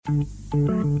Welcome to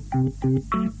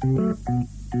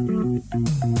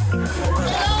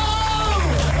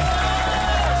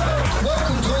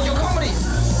Angel Comedy.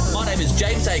 My name is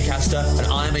James Acaster and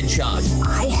I am in charge.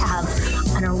 I have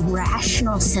an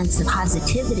irrational sense of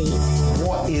positivity.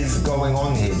 What is going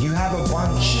on here? You have a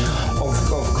bunch of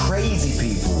crazy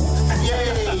people.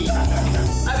 Yay!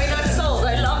 I mean, I'm sold.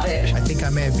 I love it. I think I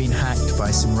may have been hacked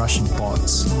by some Russian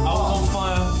bots. I was on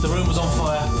fire. The room was on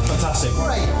fire. Fantastic.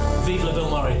 Great. Vive la Bill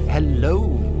Murray.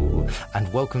 Hello,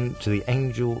 and welcome to the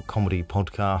Angel Comedy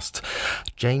Podcast,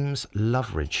 James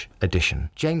Loveridge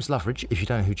edition. James Loveridge, if you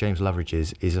don't know who James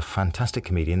Loveridge is a fantastic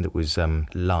comedian that was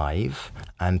live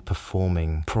and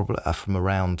performing probably from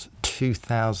around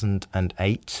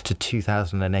 2008 to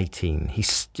 2018. He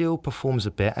still performs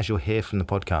a bit, as you'll hear from the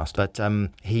podcast, but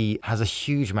he has a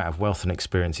huge amount of wealth and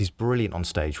experience. He's brilliant on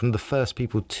stage. One of the first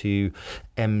people to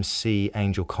MC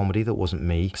Angel Comedy that wasn't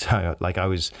me. So, I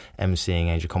was MCing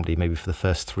Angel Comedy maybe for the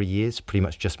first 3 years, pretty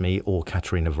much just me or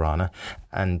Katerina Vrana.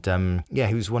 And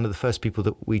he was one of the first people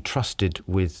that we trusted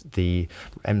with the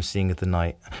MCing of the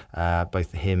night,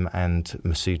 both him and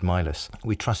Masood Milas.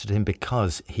 We trusted him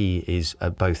because he is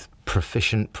both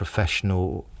proficient,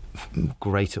 professional,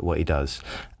 great at what he does,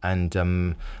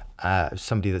 and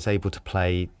somebody that's able to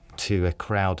play to a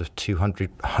crowd of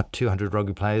 200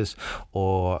 rugby players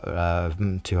or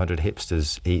 200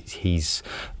 hipsters. He's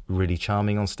really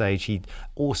charming on stage. He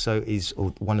also is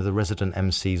one of the resident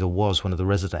MCs, or was one of the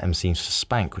resident MCs for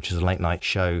Spank, which is a late night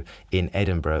show in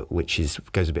Edinburgh, which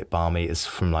goes a bit balmy. It's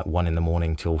from 1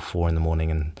 a.m. till 4 a.m,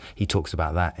 and he talks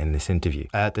about that in this interview.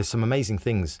 There's some amazing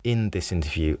things in this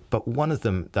interview, but one of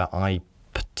them that I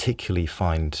particularly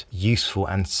find useful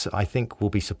and I think will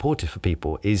be supportive for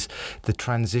people is the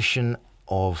transition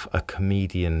of a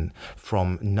comedian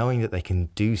from knowing that they can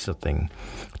do something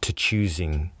to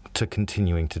choosing to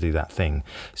continuing to do that thing.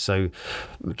 So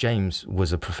James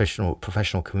was a professional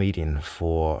comedian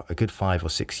for a good 5 or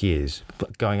 6 years,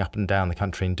 going up and down the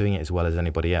country and doing it as well as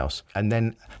anybody else, and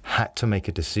then had to make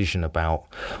a decision about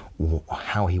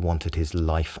how he wanted his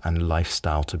life and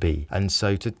lifestyle to be. And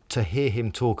so to hear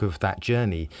him talk of that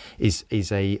journey is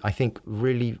I think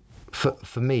really,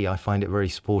 for me, I find it very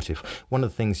supportive. One of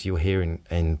the things you'll hear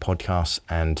in podcasts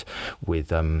and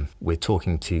with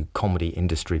talking to comedy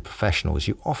industry professionals,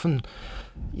 you often,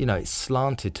 it's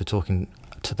slanted to talking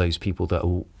to those people that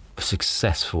are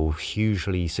successful,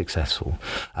 hugely successful,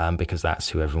 because that's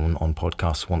who everyone on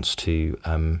podcasts wants to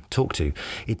talk to.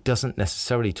 It doesn't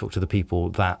necessarily talk to the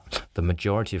people that the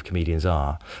majority of comedians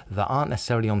are, that aren't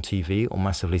necessarily on TV or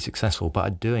massively successful, but are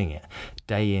doing it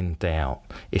day in, day out.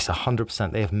 It's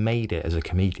 100%. They have made it as a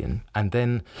comedian, and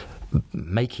then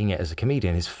making it as a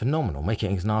comedian is phenomenal.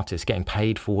 Making it as an artist, getting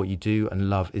paid for what you do and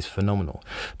love is phenomenal.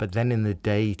 But then in the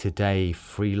day-to-day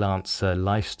freelancer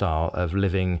lifestyle of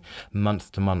living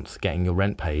month to month, getting your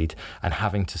rent paid and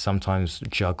having to sometimes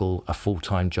juggle a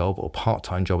full-time job or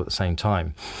part-time job at the same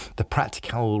time, the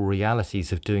practical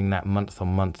realities of doing that month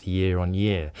on month, year on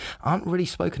year aren't really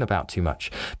spoken about too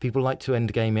much. People like to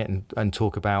endgame it and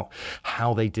talk about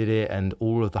how they did it and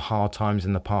all of the hard times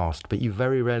in the past, but you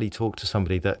very rarely talk to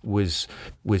somebody that was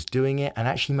doing it and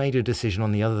actually made a decision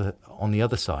on the other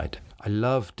side. I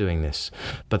love doing this,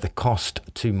 but the cost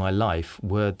to my life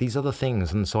were these other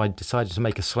things, and so I decided to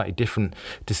make a slightly different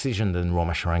decision than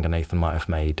Ramesh Ranganathan might have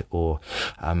made, or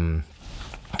Sarah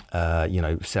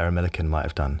Millican might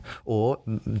have done, or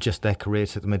just their career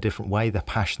took them a different way, their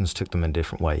passions took them a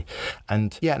different way.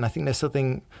 And I think there's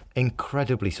something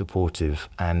incredibly supportive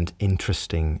and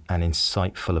interesting and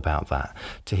insightful about that,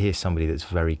 to hear somebody that's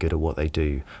very good at what they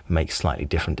do make slightly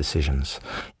different decisions,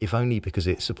 if only because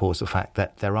it supports the fact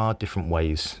that there are different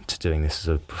ways to doing this as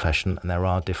a profession, and there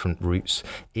are different routes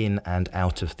in and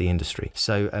out of the industry.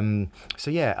 So I mean,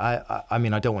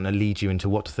 I don't want to lead you into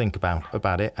what to think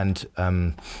about it, and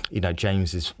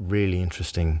James is really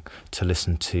interesting to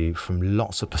listen to from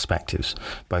lots of perspectives,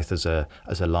 both as a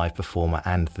live performer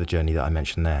and the journey that I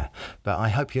mentioned there. But I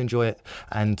hope you enjoy it,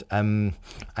 and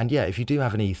if you do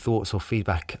have any thoughts or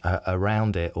feedback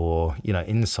around it, or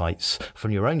insights from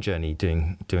your own journey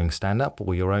doing stand-up,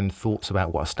 or your own thoughts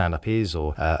about what a stand-up is,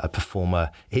 or a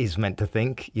performer is meant to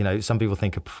think. Some people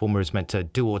think a performer is meant to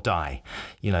do or die.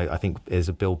 I think there's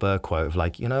a Bill Burr quote of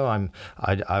I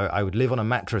would live on a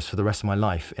mattress for the rest of my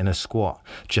life in a squat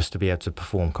just to be able to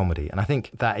perform comedy. And I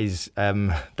think that is a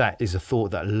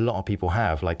thought that a lot of people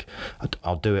have,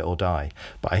 I'll do it or die.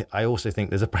 But But I also think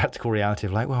there's a practical reality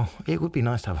of like, well, it would be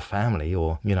nice to have a family,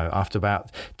 or, you know, after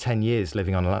about 10 years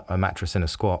living on a mattress in a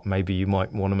squat, maybe you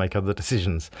might want to make other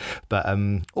decisions. But,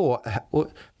 or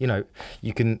you know,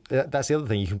 you can, that's the other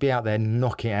thing, you can be out there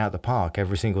knocking it out of the park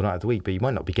every single night of the week, but you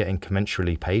might not be getting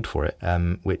commensurately paid for it,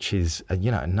 which is,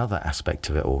 you know, another aspect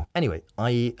of it all. Anyway,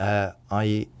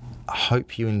 I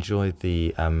hope you enjoyed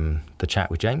the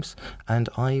chat with James, and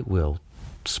I will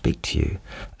speak to you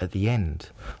at the end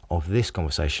of this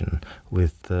conversation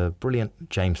with the brilliant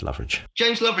James Loveridge.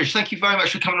 James Loveridge, thank you very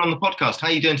much for coming on the podcast. How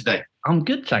are you doing today? I'm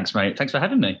good, thanks, mate. Thanks for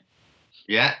having me.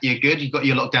 Yeah, you're good. You've got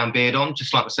your lockdown beard on,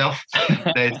 just like myself.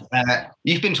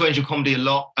 You've been to Angel Comedy a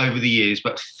lot over the years,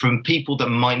 but from people that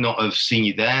might not have seen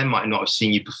you there, might not have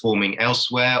seen you performing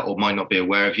elsewhere, or might not be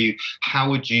aware of you, how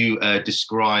would you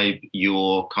describe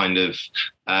your kind of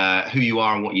who you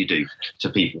are and what you do to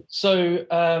people? So,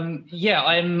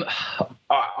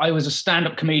 I was a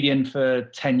stand-up comedian for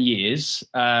 10 years.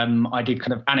 I did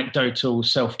kind of anecdotal,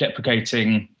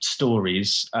 self-deprecating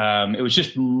stories. It was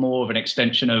just more of an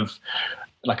extension of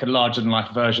like a larger-than-life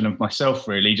version of myself,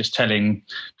 really, just telling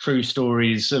true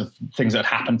stories of things that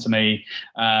happened to me,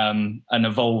 and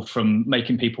evolved from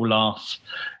making people laugh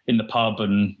in the pub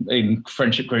and in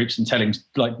friendship groups and telling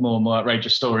like more and more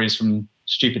outrageous stories from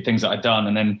stupid things that I'd done,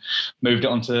 and then moved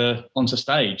it onto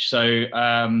stage. So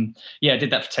I did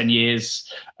that for 10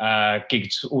 years,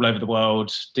 gigged all over the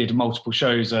world, did multiple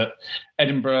shows at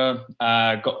Edinburgh,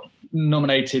 got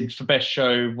nominated for Best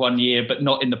Show one year, but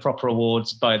not in the proper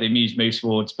awards by the Amuse Moose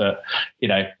Awards. But, you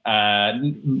know,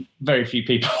 very few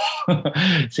people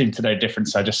seem to know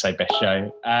difference, so I just say Best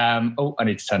Show. I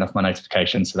need to turn off my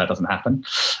notifications so that doesn't happen.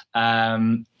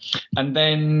 And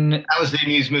then... That was the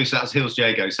Amuse Moose, that was Hills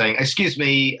Jago saying, excuse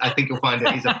me, I think you'll find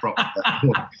it is a proper...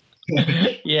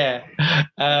 Yeah.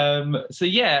 I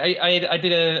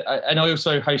did and I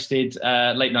also hosted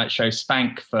a late night show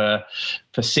Spank for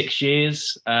 6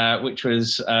 years, which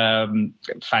was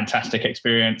fantastic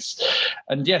experience.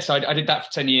 And yes, I did that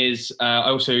for 10 years. I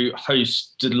also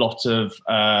hosted a lot of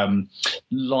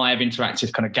live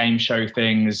interactive kind of game show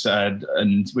things,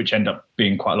 and which end up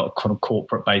being quite a lot of kind of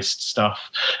corporate based stuff,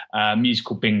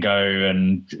 musical bingo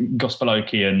and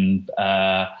gospelokey, and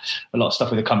a lot of stuff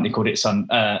with a company called It's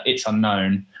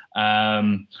Unknown.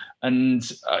 And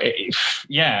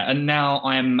now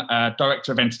I'm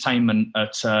director of entertainment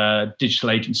at a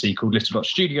digital agency called Little Dot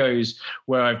Studios,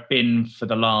 where I've been for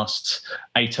the last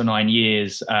 8 or 9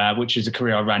 years, which is a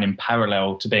career I ran in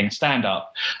parallel to being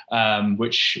stand-up,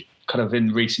 which kind of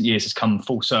in recent years has come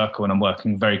full circle, and I'm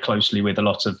working very closely with a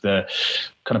lot of the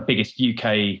kind of biggest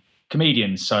UK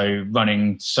comedians, so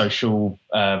running social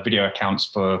video accounts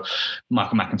for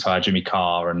Michael McIntyre, Jimmy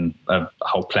Carr, and a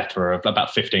whole plethora of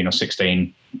about 15 or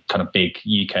 16 kind of big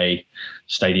UK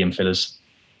stadium fillers.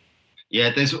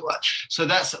 Yeah, so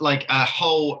that's like a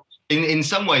whole. In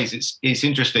some ways, it's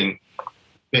interesting.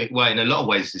 Well, in a lot of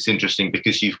ways, it's interesting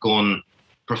because you've gone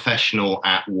professional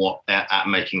at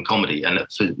making comedy, and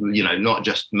for, you know, not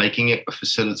just making it, but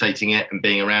facilitating it and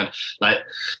being around like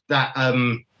that.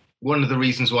 One of the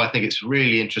reasons why I think it's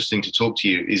really interesting to talk to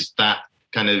you is that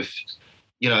kind of,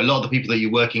 you know, a lot of the people that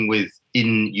you're working with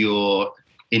in your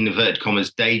inverted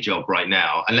commas day job right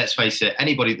now, and let's face it,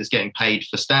 anybody that's getting paid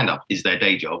for stand-up is their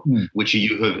day job, which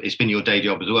it's been your day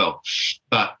job as well.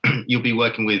 But you'll be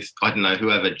working with, I don't know,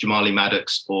 whoever, Jamali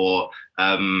Maddox or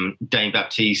Dane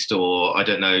Baptiste, or I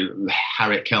don't know,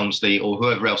 Harriet Kelmsley, or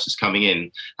whoever else is coming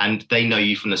in, and they know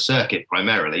you from the circuit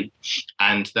primarily,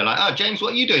 and they're like, "Oh, James,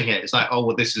 what are you doing here?" It's like, "Oh,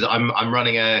 well, I'm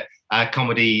running a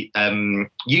comedy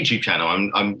YouTube channel.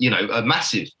 I'm you know, a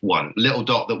massive one, Little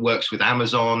Dot, that works with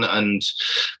Amazon and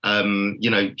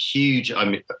you know, huge.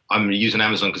 I'm using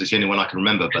Amazon because it's the only one I can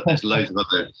remember, but there's loads of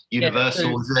other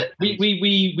Universal. Is it?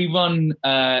 We run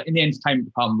in the entertainment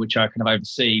department, which I kind of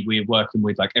oversee. We're working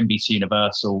with like NBC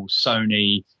Universal,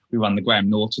 Sony. We run the Graham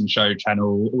Norton Show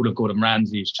channel, all of Gordon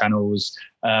Ramsay's channels.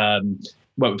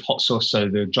 Work with Hot Sauce, so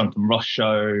the Jonathan Ross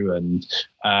Show, and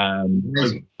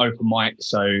Open Mic.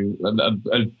 So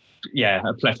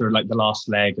a plethora of like The Last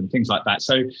Leg and things like that.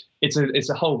 So it's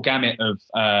a whole gamut of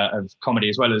comedy,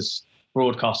 as well as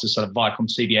broadcasters, sort of Viacom,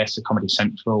 CBS, Comedy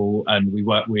Central, and we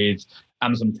work with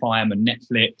Amazon Prime and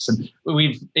Netflix, and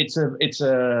it's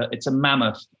a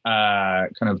mammoth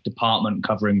kind of department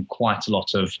covering quite a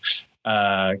lot of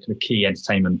kind of key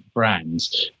entertainment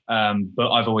brands.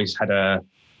 But I've always had a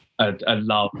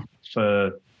love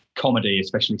for comedy,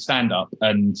 especially stand-up,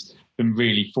 and been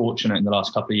really fortunate in the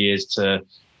last couple of years to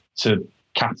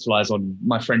capitalize on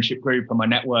my friendship group and my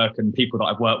network and people that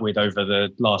I've worked with over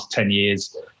the last 10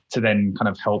 years to then kind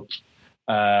of help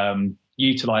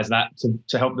utilize that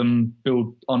to help them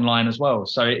build online as well.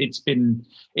 So it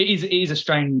is a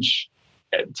strange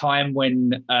time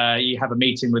when you have a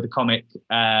meeting with a comic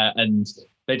and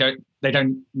they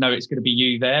don't know it's going to be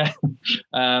you there.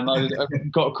 I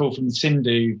got a call from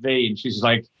Sindhu V, and she was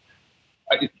like,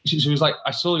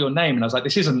 I saw your name, and I was like,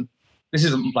 this isn't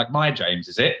like my James,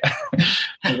 is it?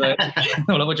 I was like,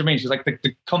 well, what do you mean? She was like,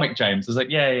 the comic James. I was like,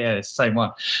 yeah, it's the same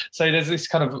one. So there's this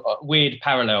kind of weird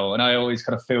parallel, and I always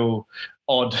kind of feel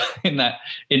odd in that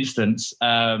instance.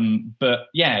 But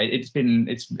yeah, it's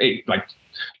like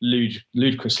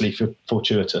ludicrously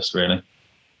fortuitous, really.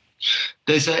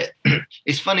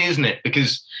 It's funny, isn't it?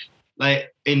 Because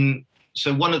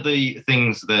so one of the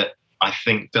things that I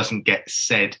think doesn't get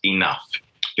said enough,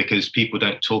 because people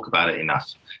don't talk about it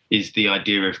enough, is the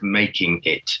idea of making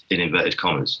it, in inverted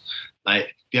commas.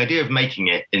 Like the idea of making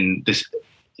it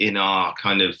in our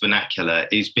kind of vernacular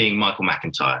is being Michael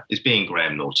McIntyre, is being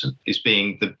Graham Norton, is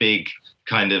being the big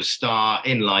kind of star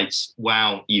in lights.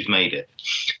 Wow, you've made it.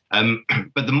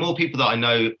 But the more people that I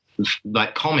know,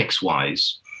 like comics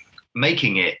wise,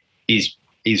 making it is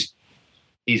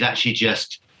actually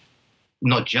just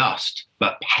not just,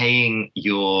 but paying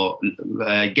your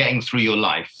getting through your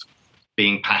life,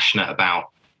 being passionate about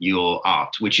your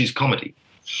art, which is comedy.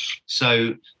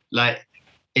 So like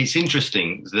it's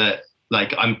interesting that,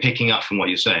 like, I'm picking up from what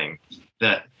you're saying,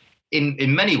 that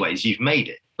in many ways you've made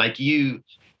it. Like, you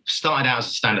started out as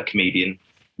a stand-up comedian.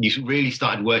 You really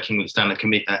started working with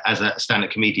as a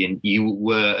stand-up comedian. You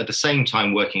were at the same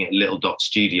time working at Little Dot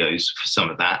Studios for some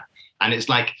of that. And it's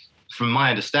like, from my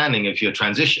understanding of your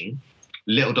transition,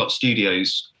 Little Dot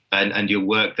Studios and your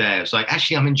work there, it's like,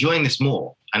 actually, I'm enjoying this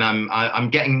more, and I'm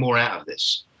getting more out of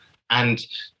this. And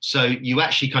so you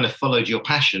actually kind of followed your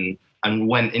passion and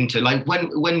went into, like,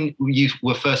 when you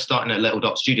were first starting at Little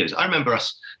Dot Studios, I remember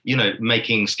us,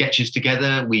 making sketches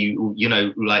together. We,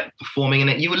 like performing in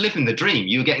it. You were living the dream.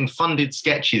 You were getting funded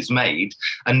sketches made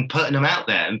and putting them out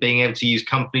there and being able to use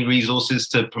company resources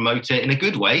to promote it in a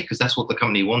good way, because that's what the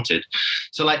company wanted.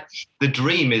 So, like, the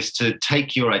dream is to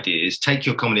take your ideas, take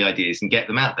your comedy ideas and get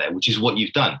them out there, which is what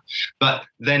you've done. But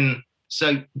then,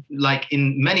 so, like,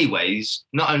 in many ways,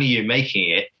 not only are you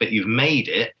making it, but you've made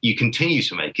it, you continue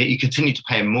to make it, you continue to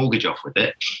pay a mortgage off with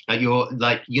it.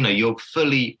 You're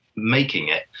fully making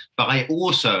it. But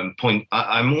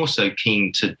I'm also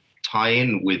keen to tie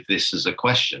in with this as a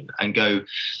question and go,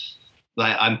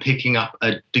 like, I'm picking up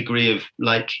a degree of,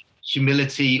 like,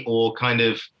 humility or kind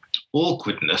of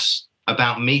awkwardness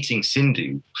about meeting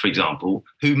Sindhu, for example,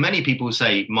 who many people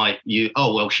say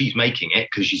she's making it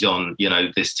because she's on,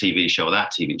 this TV show or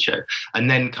that TV show. And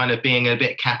then kind of being a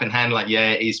bit cap in hand, like,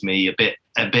 yeah, it is me, a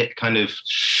bit kind of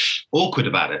awkward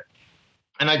about it.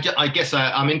 And I guess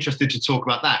I'm interested to talk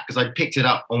about that, because I picked it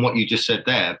up on what you just said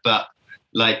there, but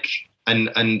like,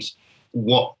 and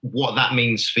what that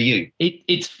means for you.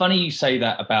 It's funny you say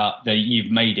that about the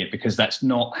you've made it, because that's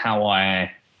not how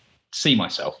I see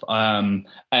myself.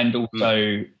 And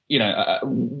also,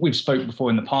 we've spoken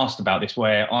before in the past about this,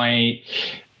 where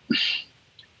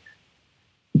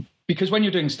because when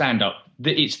you're doing stand-up,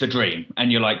 it's the dream,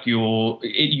 and you're like,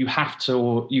 you have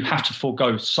to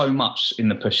forego so much in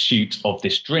the pursuit of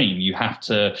this dream. You have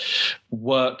to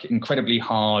work incredibly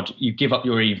hard. You give up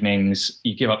your evenings,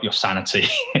 you give up your sanity,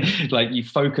 like, you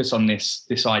focus on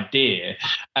this idea.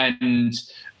 And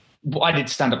I did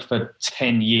stand up for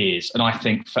 10 years. And I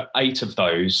think for 8 of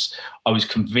those, I was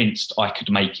convinced I could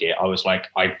make it. I was like,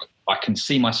 I can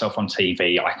see myself on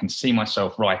TV. I can see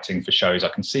myself writing for shows. I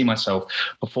can see myself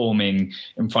performing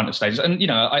in front of stages. And,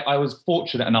 I was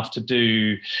fortunate enough to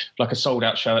do like a sold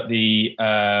out show at the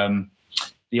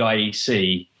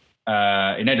IEC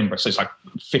in Edinburgh. So it's like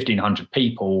 1,500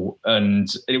 people, and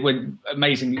it went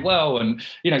amazingly well. And,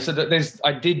 so that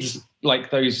I did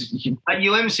like those. And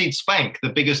you emceed Spank, the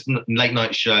biggest late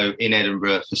night show in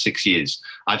Edinburgh, for 6 years.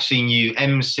 I've seen you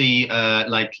MC,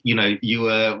 you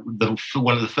were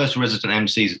one of the first resident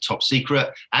MCs at Top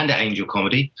Secret and at Angel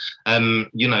Comedy.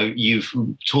 You've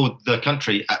toured the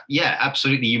country. Yeah,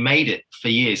 absolutely. You made it for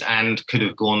years and could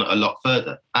have gone a lot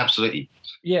further. Absolutely.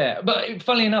 Yeah, but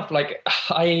funnily enough, like,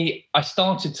 I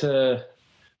started to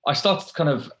kind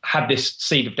of have this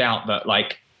seed of doubt that,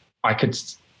 like, I could,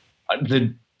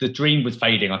 the dream was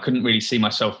fading. I couldn't really see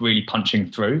myself really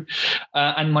punching through,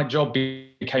 and my job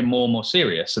became more and more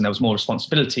serious, and there was more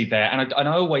responsibility there. And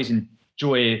I always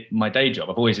enjoy my day job.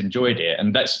 I've always enjoyed it,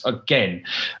 and that's, again,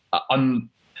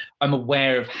 I'm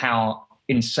aware of how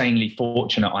insanely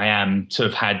fortunate I am to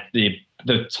have had the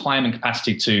the time and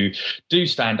capacity to do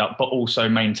stand up, but also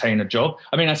maintain a job.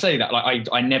 I mean, I say that like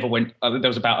I never went. There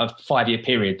was about a 5-year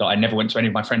period that I never went to any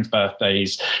of my friends'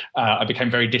 birthdays. I became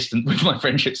very distant with my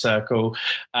friendship circle,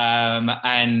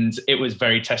 and it was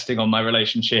very testing on my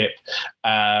relationship.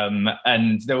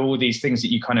 And there were all these things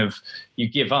that you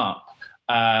give up.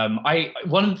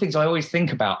 One of the things I always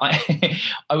think about,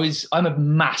 I'm a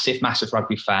massive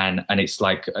rugby fan, and it's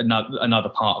like another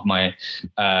part of my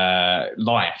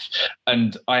life.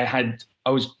 And I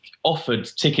was offered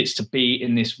tickets to be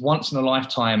in this once in a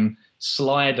lifetime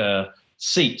slider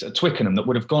seat at Twickenham that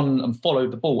would have gone and followed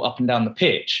the ball up and down the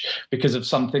pitch because of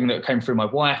something that came through my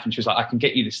wife, and she was like, I can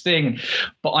get you this thing.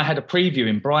 But I had a preview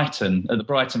in Brighton at the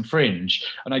Brighton Fringe,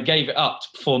 and I gave it up to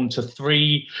perform to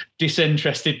 3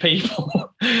 disinterested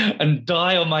people and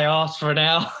die on my ass for an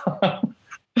hour.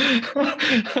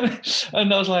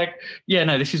 And I was like, yeah,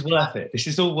 no, this is worth it. This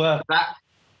is all worth it.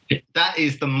 That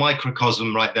is the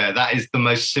microcosm right there. That is the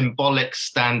most symbolic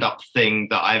stand-up thing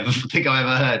that I think I've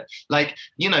ever heard. Like,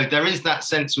 there is that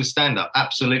sense with stand-up,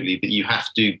 absolutely, that you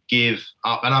have to give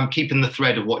up. And I'm keeping the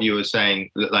thread of what you were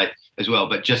saying, like, as well,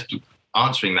 but just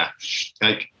answering that,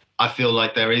 like, I feel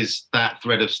like there is that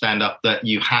thread of stand-up that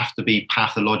you have to be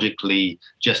pathologically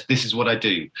just, this is what I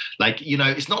do. Like,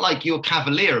 it's not like you're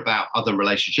cavalier about other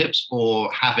relationships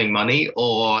or having money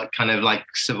or kind of like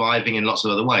surviving in lots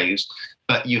of other ways.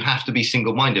 But you have to be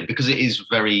single-minded because it is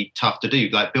very tough to do.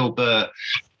 Like Bill Burr,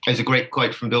 there's a great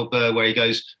quote from Bill Burr where he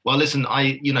goes, well, listen,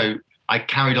 I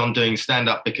carried on doing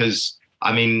stand-up because,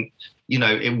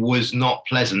 it was not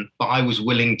pleasant, but I was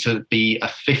willing to be a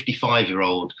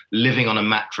 55-year-old living on a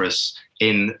mattress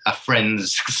in a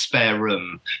friend's spare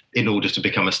room in order to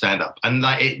become a stand-up. And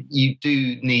you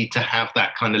do need to have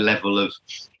that kind of level of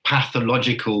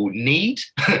pathological need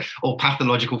or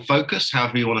pathological focus,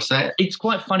 however you want to say it. It's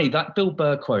quite funny that Bill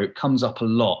Burr quote comes up a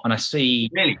lot, and I see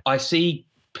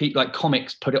people like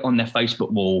comics put it on their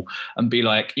Facebook wall and be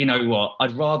like, you know what,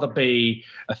 I'd rather be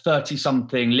a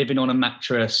 30-something living on a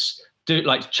mattress,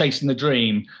 chasing the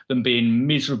dream, than being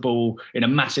miserable in a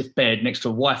massive bed next to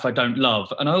a wife I don't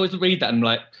love. And I always read that and I'm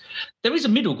like, there is a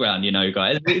middle ground,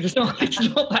 guys. It's not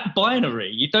that binary.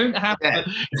 You don't have to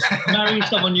marry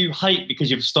someone you hate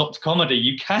because you've stopped comedy.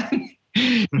 You can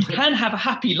have a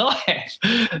happy life.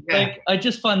 Yeah. I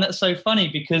just find that so funny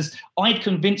because I'd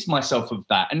convinced myself of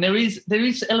that. And there is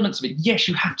elements of it. Yes,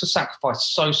 you have to sacrifice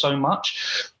so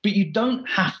much, but you don't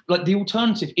have, the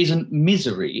alternative isn't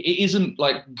misery. It isn't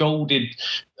like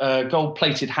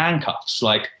gold-plated handcuffs,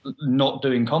 like not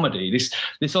doing comedy.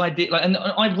 This idea, and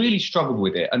I really struggled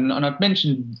with it. And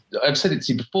I've said it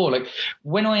to you before, like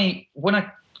when I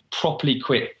properly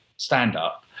quit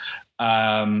stand-up,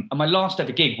 and my last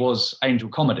ever gig was Angel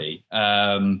Comedy.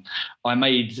 I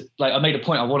made a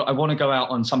point. I want to go out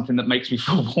on something that makes me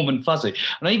feel warm and fuzzy.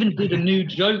 And I even did a new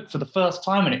joke for the first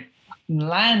time, and it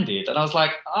landed. And I was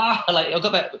like, I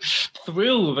got that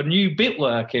thrill of a new bit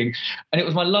working. And it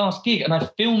was my last gig, and I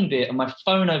filmed it, and my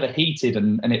phone overheated,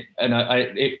 and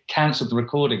it cancelled the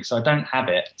recording, so I don't have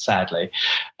it, sadly.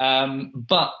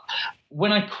 But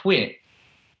when I quit,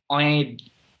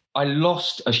 I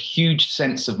lost a huge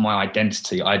sense of my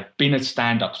identity. I'd been a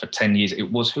stand-up for 10 years. It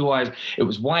was it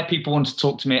was why people wanted to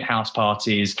talk to me at house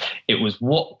parties. It was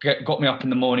what got me up in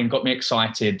the morning, got me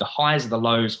excited, the highs, the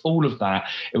lows, all of that.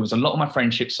 It was a lot of my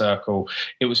friendship circle.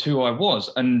 It was who I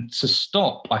was. And to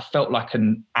stop, I felt like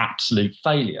an absolute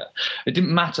failure. It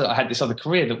didn't matter. I had this other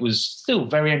career that was still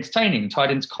very entertaining, tied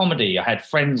into comedy. I had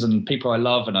friends and people I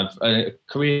love, and a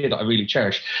career that I really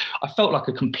cherish. I felt like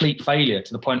a complete failure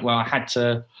to the point where I had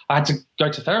to go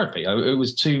to therapy. It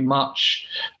was too much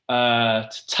to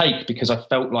take because I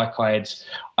felt like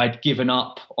I'd given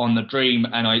up on the dream,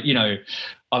 and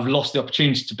I've lost the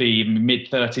opportunity to be in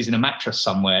mid-30s in a mattress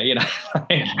somewhere,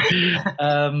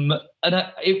 and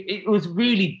it was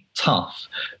really tough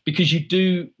because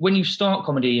when you start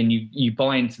comedy and you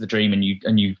buy into the dream and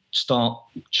you start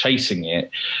chasing it,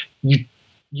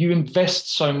 you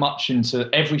invest so much into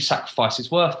every sacrifice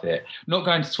is worth it. Not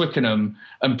going to Twickenham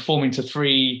and performing to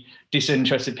 3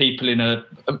 disinterested people in a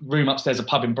room upstairs, a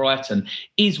pub in Brighton,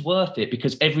 is worth it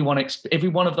because every one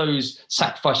of those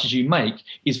sacrifices you make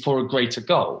is for a greater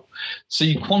goal. So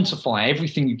you quantify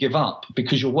everything you give up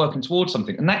because you're working towards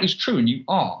something. And that is true, and you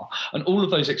are. And all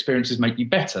of those experiences make you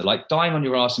better. Like dying on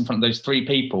your ass in front of those 3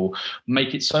 people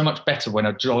make it so much better when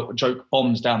a joke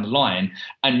bombs down the line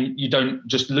and you don't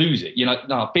just lose it.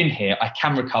 No, I've been here, I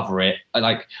can recover it.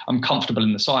 I'm comfortable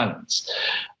in the silence.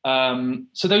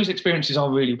 So those experiences are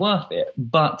really worth it.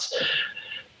 But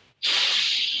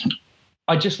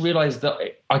I just realized that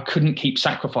I couldn't keep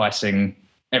sacrificing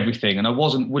everything, and I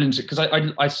wasn't willing to, because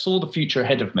I saw the future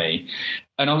ahead of me,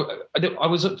 and I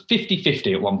was at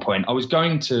 50-50 at one point. I was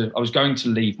going to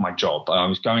leave my job. I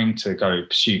was going to go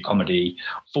pursue comedy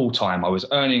full time. I was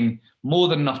earning more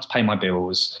than enough to pay my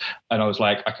bills, and I was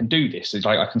like, I can do this. It's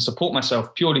like I can support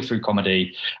myself purely through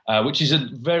comedy, which is a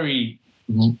very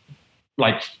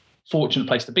like fortunate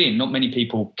place to be in. Not many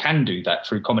people can do that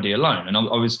through comedy alone. And I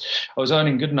was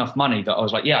earning good enough money that I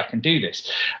was like, yeah, I can do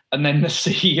this. And then the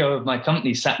CEO of my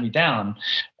company sat me down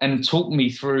and talked me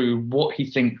through what he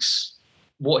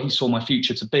saw my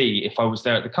future to be if I was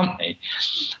there at the company.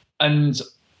 And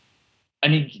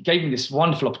he gave me this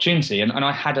wonderful opportunity. And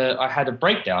I had a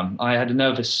breakdown. I had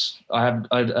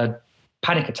a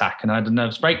panic attack, and I had a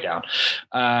nervous breakdown.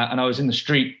 And I was in the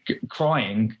street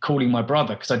crying, calling my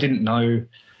brother, because I didn't know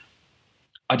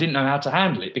how to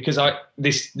handle it, because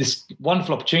this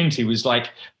wonderful opportunity was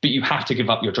like, but you have to give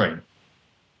up your dream.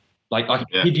 Like, I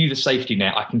can give you the safety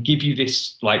net, I can give you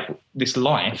this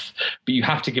life, but you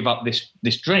have to give up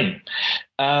this dream.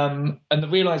 And the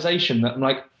realization that I'm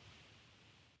like,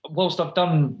 whilst I've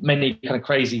done many kind of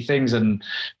crazy things, and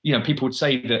people would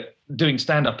say that doing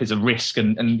stand-up is a risk,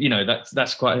 and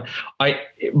that's quite.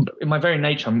 In my very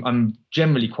nature, I'm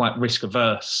generally quite risk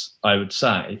averse, I would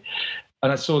say.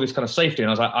 And I saw this kind of safety,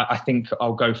 and I was like, I think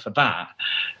I'll go for that.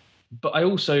 But I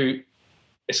also,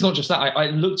 it's not just that. I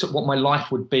looked at what my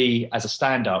life would be as a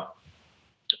stand-up.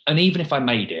 And even if I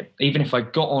made it, even if I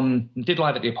got on and did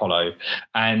live at the Apollo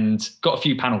and got a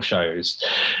few panel shows,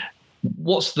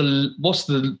 what's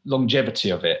the longevity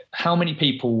of it? How many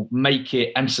people make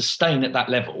it and sustain at that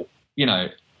level?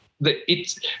 That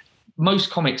it's most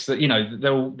comics that,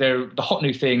 they're the hot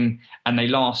new thing, and they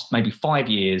last maybe 5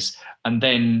 years, and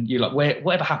then you're like,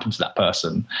 whatever happened to that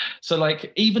person? So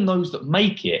like, even those that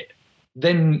make it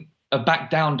then are back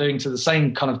down doing to the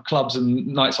same kind of clubs and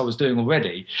nights I was doing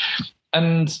already.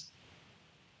 And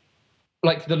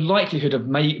like, the likelihood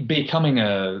of becoming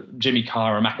a Jimmy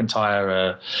Carr, a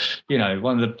McIntyre,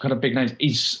 one of the kind of big names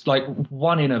is like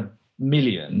 1 in a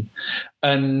million.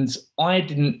 And I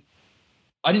didn't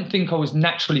think I was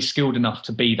naturally skilled enough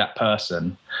to be that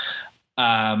person.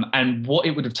 And what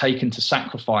it would have taken to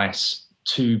sacrifice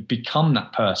to become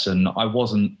that person, I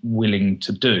wasn't willing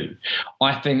to do.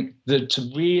 I think that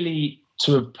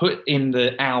to have put in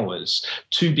the hours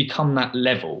to become that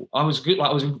level, I was good.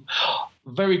 I was a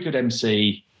very good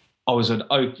MC. I was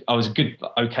a good,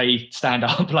 okay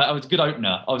stand-up. Like, I was a good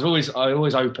opener. I always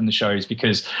opened the shows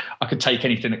because I could take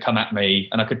anything that come at me,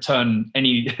 and I could turn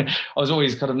any. I was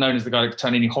always kind of known as the guy that could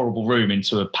turn any horrible room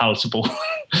into a palatable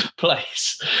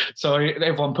place. So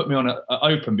everyone put me on a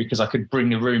open because I could bring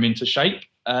the room into shape.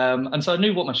 And so I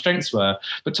knew what my strengths were.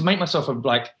 But to make myself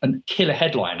a killer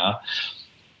headliner,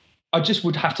 I just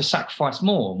would have to sacrifice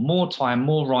more time,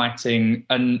 more writing.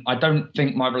 And I don't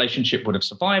think my relationship would have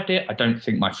survived it. I don't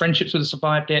think my friendships would have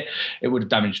survived it. It would have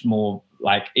damaged more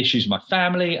like issues with my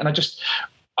family. And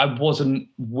I wasn't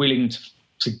willing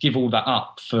to give all that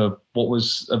up for what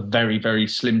was a very, very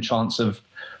slim chance of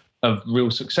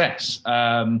real success.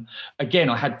 Again,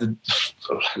 I had the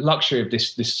luxury of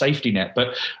this safety net,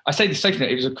 but I say the safety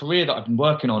net, it was a career that I've been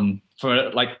working on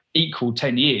for like equal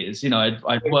 10 years. I'd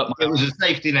worked. It was a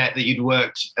safety net that you'd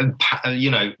worked,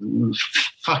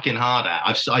 fucking hard at.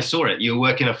 I saw it. You were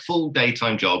working a full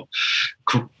daytime job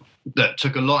that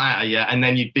took a lot out of you, and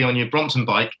then you'd be on your Brompton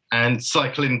bike and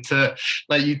cycling to,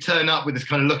 like, you turn up with this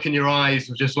kind of look in your eyes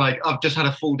of just like, I've just had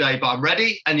a full day, but I'm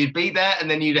ready. And you'd be there,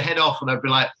 and then you'd head off, and I'd be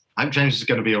like, I hope James is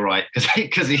going to be all right,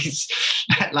 because he's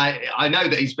like, I know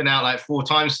that he's been out like 4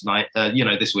 times tonight,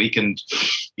 this week, and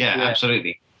yeah.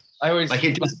 Absolutely. I always like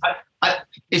it.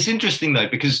 It's interesting though,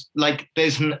 because like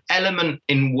there's an element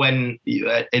in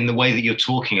in the way that you're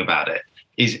talking about it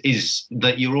is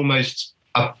that you're almost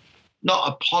not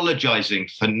apologizing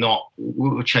for not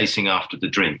chasing after the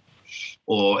dream,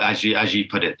 or as you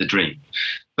put it, the dream.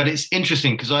 But it's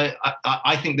interesting because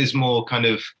I think there's more kind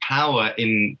of power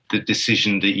in the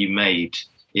decision that you made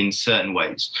in certain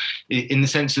ways, in the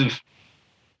sense of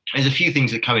there's a few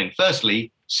things that come in.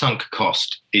 Firstly, sunk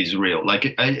cost is real. Like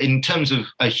in terms of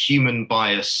a human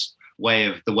bias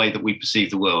the way that we perceive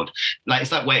the world, like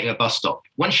it's like waiting at a bus stop.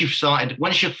 Once you're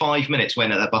 5 minutes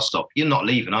waiting at that bus stop, you're not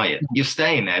leaving, are you? You're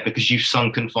staying there because you've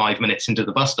sunken 5 minutes into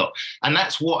the bus stop. And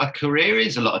that's what a career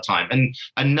is a lot of time.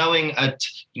 And knowing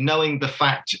the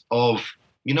fact of,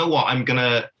 you know what, I'm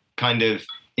gonna kind of,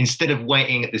 instead of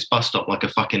waiting at this bus stop like a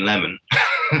fucking lemon,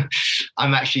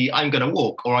 I'm gonna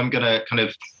walk, or I'm gonna kind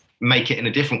of make it in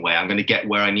a different way. I'm going to get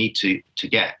where I need to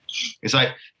get. It's like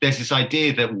there's this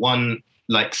idea that one,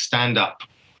 like, stand-up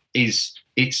it's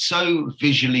so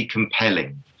visually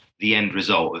compelling the end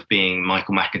result of being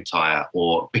Michael McIntyre,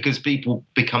 or because people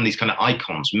become these kind of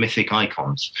icons, mythic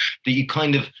icons, that you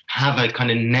kind of have a kind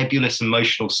of nebulous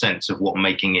emotional sense of what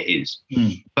making it is.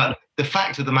 But the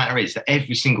fact of the matter is that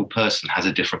every single person has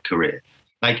a different career.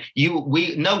 Like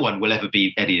no one will ever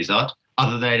be Eddie Izzard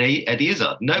other than Eddie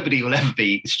Izzard. Nobody will ever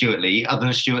be Stuart Lee other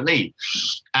than Stuart Lee.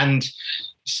 And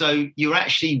so you're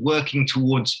actually working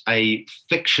towards a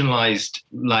fictionalized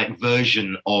like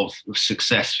version of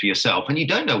success for yourself, and you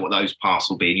don't know what those paths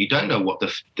will be, and you don't know what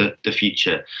the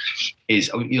future is.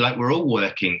 You're like, we're all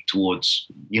working towards,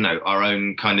 you know, our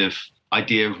own kind of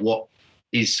idea of what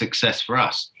is success for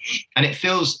us. And it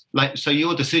feels like, so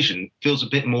your decision feels a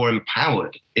bit more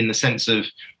empowered in the sense of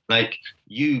like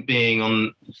you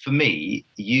being for me,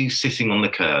 you sitting on the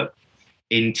curb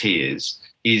in tears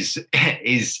is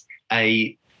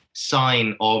a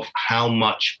sign of how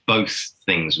much both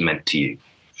things meant to you,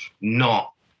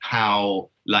 not how,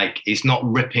 like, it's not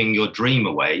ripping your dream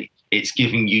away. It's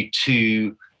giving you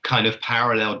two kind of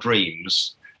parallel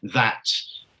dreams that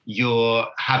you're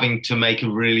having to make a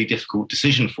really difficult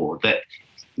decision for, that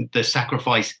the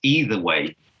sacrifice either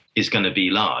way is going to be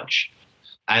large.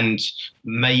 And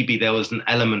maybe there was an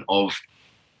element of,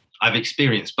 I've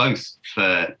experienced both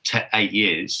for 8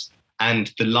 years,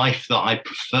 and the life that I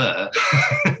prefer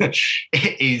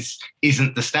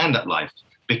isn't the stand-up life,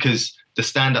 because the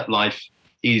stand-up life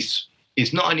is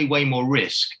not only way more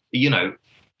risk, you know,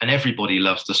 and everybody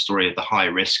loves the story of the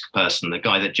high-risk person, the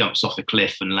guy that jumps off a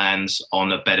cliff and lands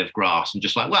on a bed of grass and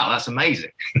just like, wow, that's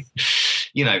amazing,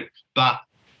 you know. But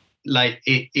like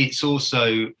it's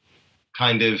also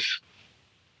kind of,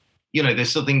 you know,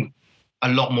 there's something a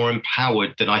lot more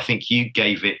empowered than I think you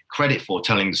gave it credit for,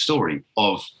 telling the story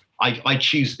of, I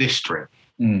choose this string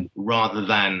rather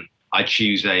than I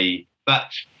choose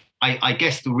but I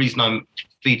guess the reason I'm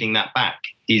feeding that back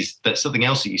is that something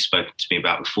else that you've spoken to me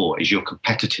about before is your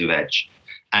competitive edge.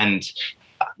 And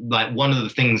like one of the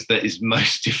things that is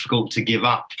most difficult to give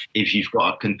up if you've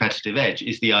got a competitive edge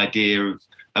is the idea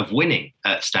of winning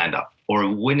at stand-up, or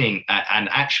winning and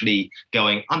actually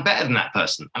going, I'm better than that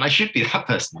person and I should be that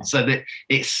person. So that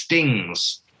it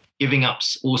stings. Giving up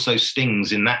also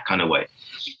stings in that kind of way.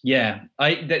 Yeah,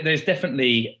 there's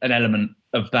definitely an element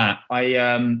of that.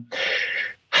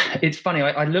 It's funny.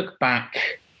 I look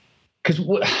back because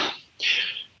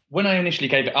when I initially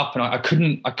gave it up, and I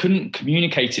couldn't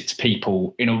communicate it to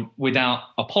people, you know, without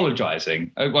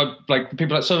apologising. Like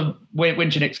people are like, so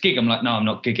when's your next gig? I'm like, no, I'm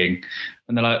not gigging.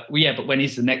 And they're like, well, yeah, but when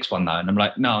is the next one though? And I'm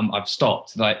like, no, I've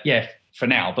stopped. They're like, yeah, for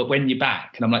now, but when you're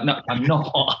back? And I'm like, no,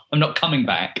 I'm not coming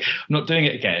back. I'm not doing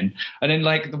it again. And then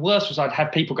like the worst was I'd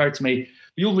have people go to me,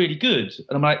 you're really good.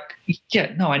 And I'm like,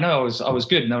 yeah, no, I know I was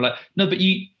good. And they're like, no, but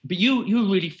you were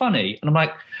really funny. And I'm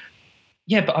like,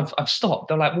 yeah, but I've stopped.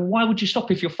 They're like, well, why would you stop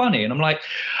if you're funny? And I'm like,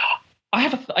 I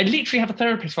literally have a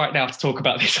therapist right now to talk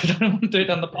about this. I don't want to do it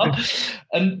down the pub.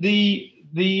 And the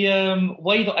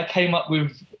way that I came up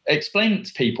with explaining it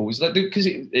to people was like, because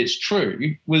it's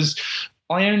true, was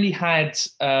I only had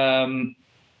I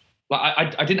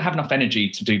didn't have enough energy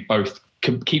to do both,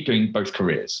 keep doing both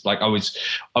careers. Like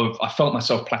I felt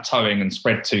myself plateauing and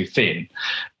spread too thin,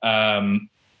 and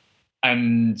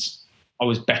I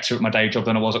was better at my day job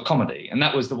than I was at comedy. And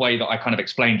that was the way that I kind of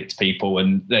explained it to people.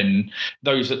 And then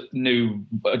those that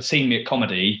had seen me at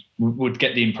comedy would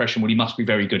get the impression, well, he must be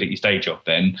very good at his day job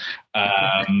then.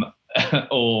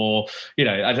 Or, you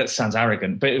know, that sounds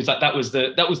arrogant, but it was like, that was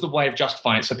the way of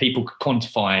justifying it. So people could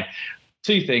quantify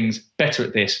two things: better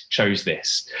at this, chose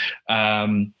this.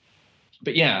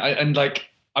 But yeah,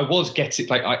 I was getting,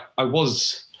 like, I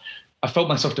felt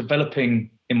myself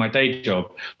developing in my day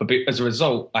job, but as a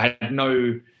result, I had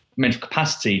no mental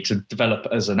capacity to develop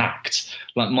as an act.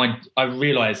 I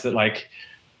realized that, like,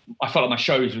 I felt like my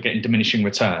shows were getting diminishing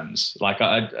returns. Like,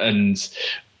 like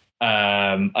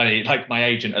my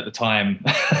agent at the time,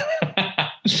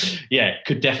 yeah,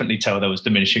 could definitely tell there was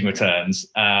diminishing returns.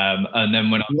 And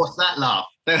then when what's that laugh?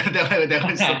 there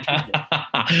was something.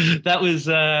 that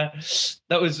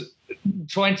was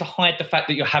trying to hide the fact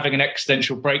that you're having an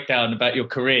existential breakdown about your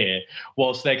career,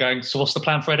 whilst they're going, so what's the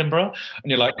plan for Edinburgh?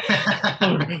 And you're like,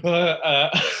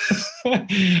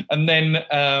 and then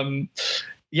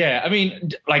yeah, I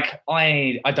mean, like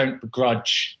I don't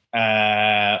begrudge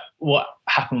what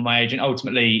happened with my agent.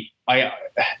 Ultimately, I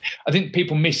think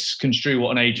people misconstrue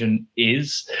what an agent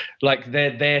is. Like,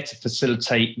 they're there to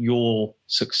facilitate your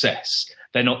success.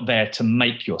 They're not there to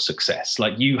make your success.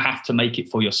 Like, you have to make it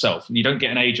for yourself. You don't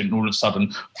get an agent and all of a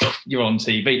sudden you're on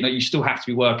TV. No, you still have to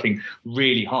be working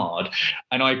really hard.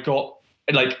 And I got,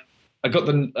 like, I got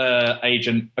the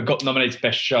agent. I got nominated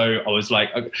best show. I was like,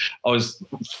 I was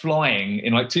flying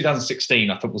in like 2016.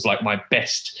 I thought was like my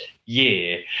best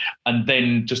year, and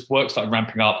then just work started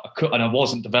ramping up. And I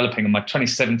wasn't developing. And my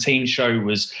 2017 show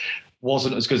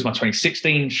wasn't as good as my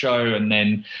 2016 show, and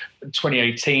then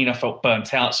 2018 I felt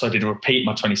burnt out, so I did a repeat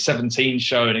my 2017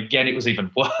 show, and again it was even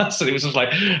worse. And it was just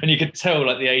like, and you could tell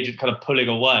like the agent kind of pulling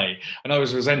away, and I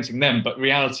was resenting them, but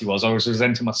reality was I was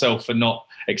resenting myself for not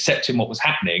accepting what was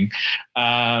happening.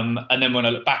 And then when I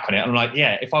look back on it, I'm like,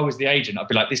 yeah, if I was the agent, I'd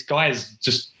be like, this guy is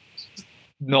just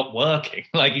not working,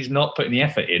 like he's not putting the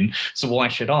effort in, so why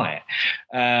should I?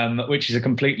 Which is a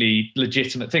completely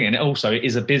legitimate thing, and also it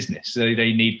is a business, so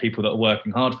they need people that are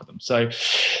working hard for them. So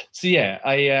yeah,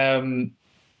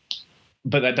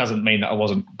 but that doesn't mean that I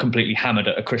wasn't completely hammered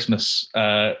at a Christmas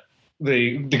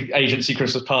the agency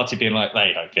Christmas party, being like,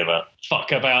 they don't give a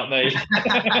fuck about me.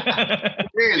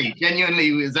 Really?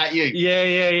 Genuinely, was that you?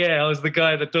 Yeah. I was the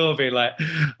guy at the door being like,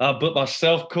 I book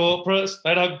myself corporates.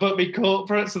 They don't book me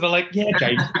corporates. And they're like, yeah,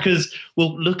 James, because,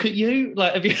 well, look at you.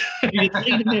 Like, have you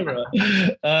seen the mirror?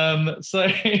 So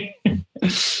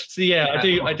yeah,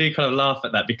 I do kind of laugh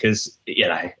at that because, you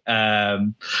know,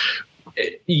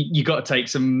 you got to take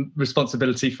some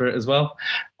responsibility for it as well.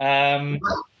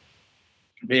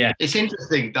 Yeah, it's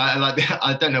interesting.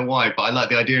 I don't know why, but I like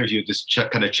the idea of you, this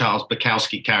kind of Charles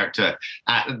Bukowski character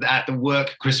at the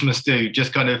work Christmas do,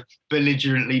 just kind of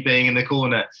belligerently being in the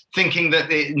corner, thinking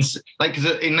that it's like,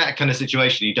 because in that kind of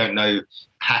situation, you don't know,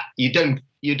 you don't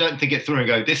think it through and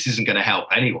go, this isn't going to help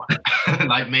anyone,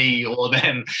 like me or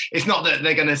them. It's not that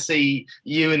they're going to see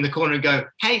you in the corner and go,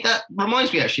 hey, that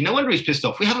reminds me, actually, no wonder he's pissed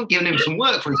off. We haven't given him some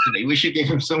work recently. We should give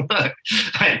him some work.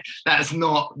 That's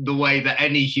not the way that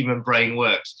any human brain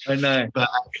works. I know. But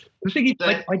the thing is,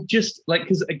 I just like,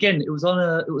 because again, it was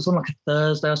on like a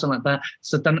Thursday or something like that.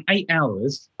 So I'd done 8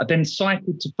 hours. I then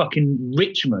cycled to fucking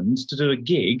Richmond to do a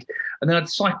gig, and then I'd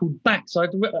cycled back. So I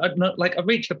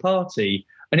reached a party,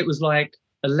 and it was like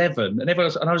 11, and I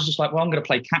was just like, well, I'm going to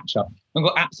play catch up. I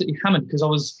got absolutely hammered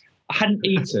because I hadn't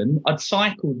eaten. I'd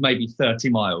cycled maybe 30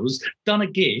 miles, done a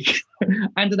gig,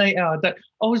 and an 8 hour day.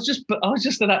 I was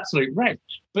just an absolute wreck.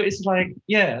 But it's like,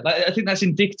 yeah, like, I think that's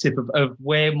indicative of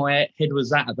where my head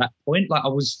was at that point. Like I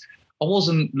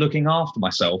wasn't looking after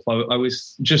myself. I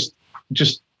was just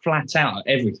flat out at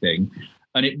everything,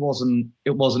 and it wasn't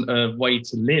a way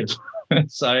to live.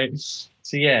 so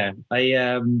yeah,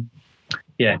 I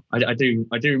do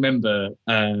remember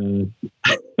Garrett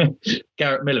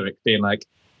Millerick being like,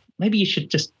 maybe you should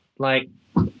just like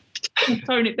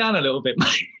tone it down a little bit,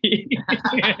 mate.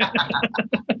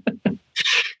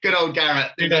 Good old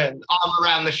Garrett, arm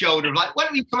around the shoulder of like, why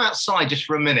don't we come outside just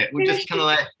for a minute? We'll just kind of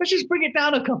like, let's just bring it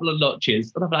down a couple of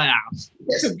notches. And I'm like,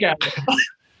 yes. Garrett.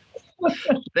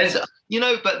 There's,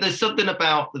 but there's something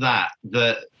about that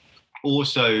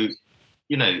also,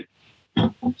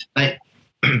 like,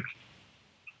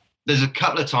 there's a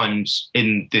couple of times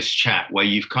in this chat where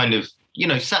you've kind of,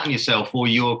 sat on yourself, or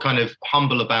you're kind of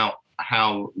humble about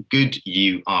how good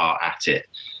you are at it.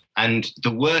 And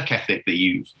the work ethic that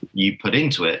you put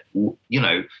into it,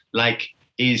 I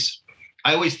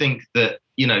always think that,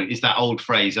 is that old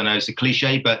phrase. I know it's a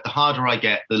cliche, but the harder I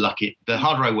get, the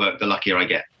harder I work, the luckier I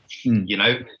get.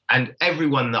 And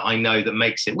everyone that I know that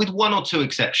makes it, with one or two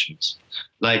exceptions,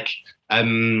 like,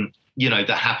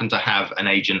 that happen to have an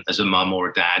agent as a mum or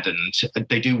a dad, and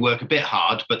they do work a bit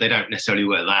hard, but they don't necessarily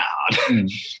work that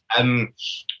hard.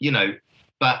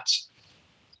 But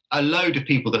a load of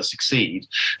people that succeed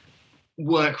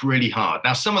work really hard.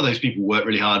 Now, some of those people work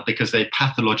really hard because they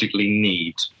pathologically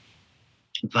need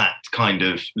that kind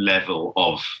of level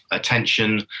of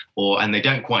attention, and they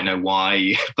don't quite know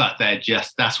why, but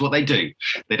that's what they do.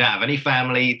 They don't have any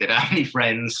family, they don't have any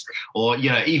friends, or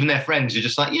even their friends are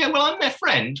just like, yeah, well, I'm their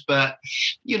friend, but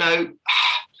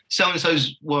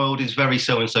so-and-so's world is very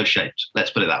so-and-so shaped, let's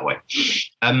put it that way.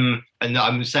 And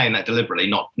I'm saying that deliberately,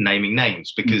 not naming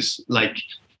names, because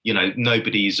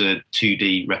nobody's a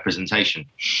 2D representation,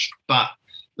 but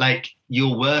like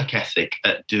your work ethic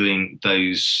at doing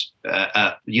those,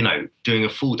 doing a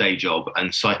full day job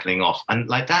and cycling off, and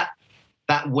like that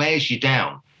wears you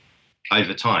down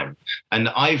over time. And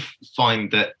I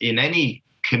find that in any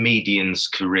comedian's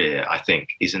career, I think,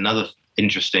 is another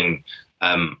interesting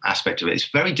aspect of it. It's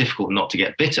very difficult not to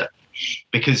get bitter,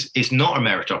 because it's not a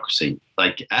meritocracy.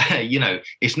 Like,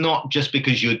 it's not just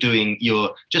because you're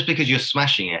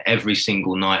smashing it every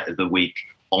single night of the week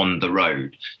on the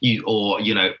road, or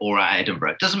at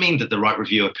Edinburgh. It doesn't mean that the right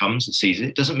reviewer comes and sees it.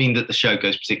 It doesn't mean that the show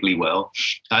goes particularly well,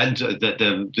 and that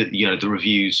the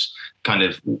reviews kind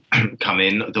of come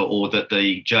in, or that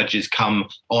the judges come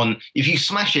on. If you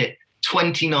smash it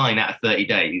 29 out of 30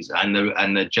 days, and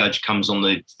the judge comes on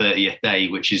the 30th day,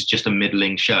 which is just a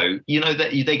middling show, you know,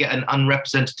 that they get an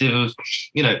unrepresentative of,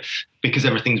 you know, because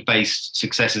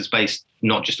success is based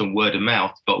not just on word of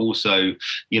mouth, but also,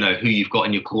 you know, who you've got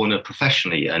in your corner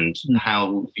professionally and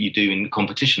how you do in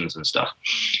competitions and stuff.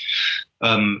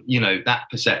 You know, that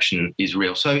perception is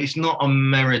real. So it's not a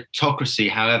meritocracy,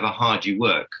 however hard you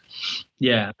work.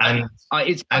 Yeah. And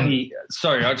it's funny.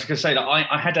 Sorry, I was just going to say that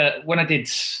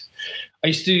I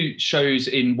used to do shows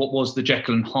in what was the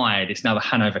Jekyll and Hyde. It's now the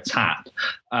Hanover Tap.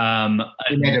 In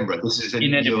Edinburgh. This is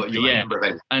in Edinburgh, your Edinburgh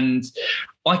event. And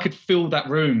I could fill that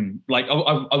room. Like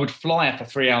I would fly for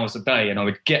 3 hours a day, and I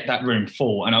would get that room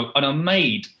full. And I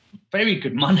made very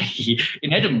good money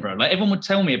in Edinburgh. Like everyone would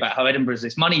tell me about how Edinburgh is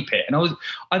this money pit. And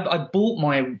I bought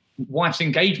my wife's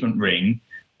engagement ring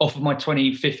off of my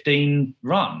 2015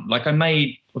 run. Like I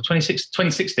made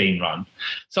 2016 run.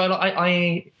 So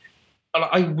I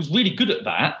was really good at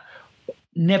that.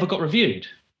 Never got reviewed.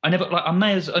 I'd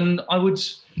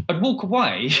walk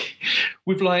away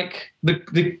with like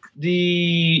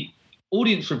the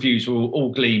audience reviews were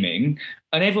all gleaming,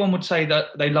 and everyone would say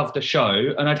that they loved the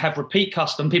show, and I'd have repeat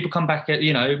custom people come back at,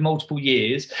 you know, multiple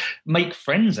years, make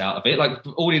friends out of it, like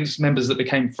audience members that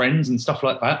became friends and stuff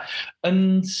like that.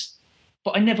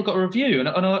 But I never got a review. And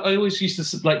I always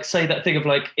used to like say that thing of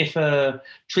like, if a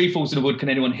tree falls in the wood, can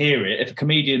anyone hear it? If a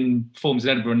comedian performs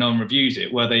in Edinburgh and no one reviews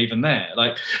it, were they even there?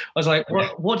 Like, I was like,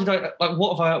 what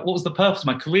was the purpose of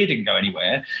my career? Didn't go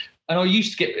anywhere. And I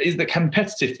used to get the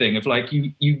competitive thing of like,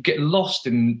 you get lost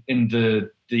in the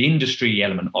industry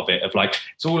element of it, of like,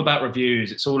 it's all about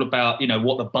reviews. It's all about, you know,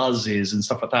 what the buzz is and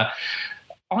stuff like that.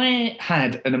 I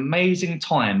had an amazing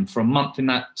time for a month in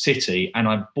that city, and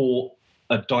I bought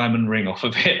a diamond ring off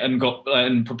of it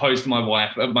and proposed to my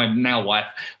wife, my now wife,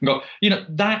 and got, you know,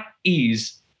 that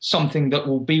is something that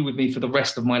will be with me for the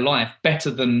rest of my life, better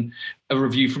than a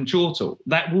review from Chortle.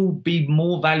 That will be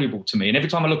more valuable to me. And every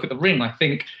time I look at the ring, I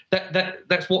think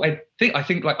that's what I think. I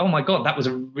think like, oh my God, that was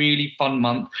a really fun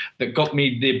month that got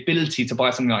me the ability to buy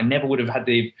something that I never would have had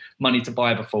the money to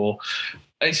buy before.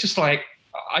 It's just like,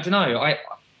 I don't know.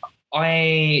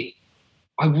 I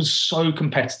was so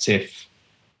competitive,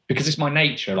 because it's my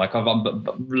nature. Like I'm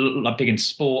big in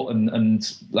sport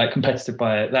and like competitive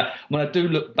by that. When I do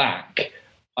look back,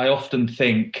 I often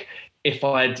think if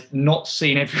I'd not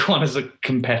seen everyone as a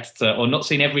competitor, or not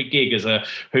seen every gig as a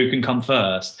who can come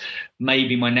first,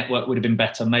 maybe my network would have been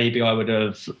better. Maybe I would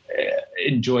have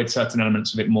enjoyed certain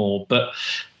elements of it more. But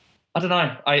I don't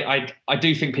know. I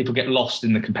do think people get lost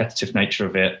in the competitive nature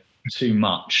of it too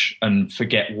much and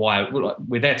forget why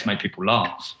we're there to make people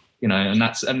laugh. You know, and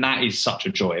that is such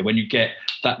a joy when you get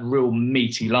that real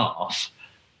meaty laugh,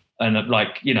 and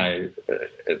like, you know,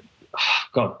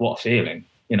 God, what a feeling.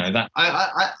 You know, that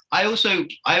I also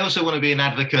want to be an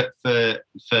advocate for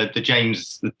the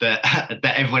James that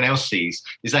everyone else sees,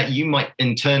 is that you might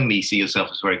internally see yourself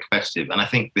as very competitive, and I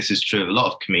think this is true of a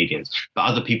lot of comedians, but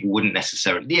other people wouldn't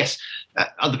necessarily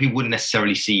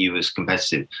see you as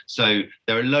competitive. So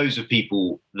there are loads of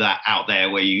people that out there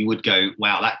where you would go,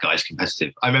 wow, that guy's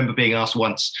competitive. I remember being asked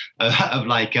once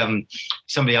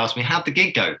somebody asked me, how'd the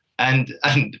gig go? And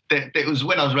it was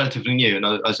when I was relatively new, and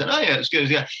I said, oh yeah, it's good,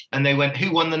 yeah. And they went,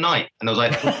 who won the night? And I was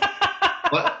like,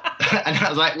 what? And I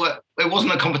was like, well, it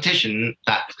wasn't a competition.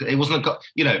 It wasn't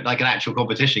like an actual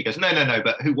competition. He goes, no,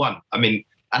 but who won? I mean,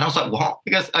 and I was like, what? He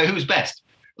goes, oh, who was best?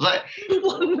 I was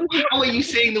like, how are you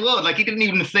seeing the world? Like, he didn't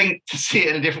even think to see it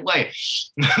in a different way.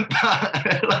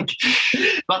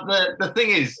 but the thing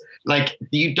is, like,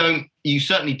 you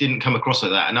certainly didn't come across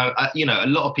like that. And a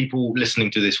lot of people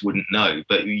listening to this wouldn't know,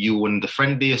 but you were the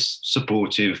friendliest,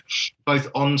 supportive, both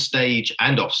on stage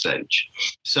and off stage.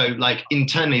 So like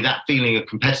internally, that feeling of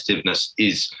competitiveness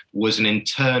was an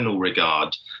internal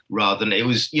regard, rather than it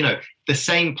was, you know, the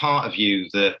same part of you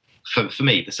that, for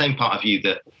me, the same part of you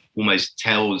that almost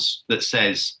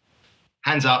says,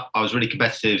 hands up, I was really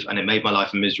competitive and it made my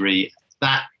life a misery.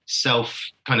 That self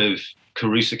kind of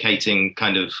coruscating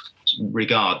kind of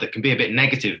regard that can be a bit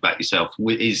negative about yourself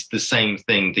is the same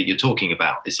thing that you're talking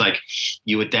about. It's like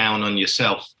you were down on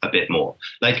yourself a bit more,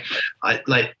 like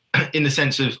in the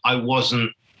sense of I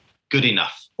wasn't good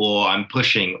enough, or I'm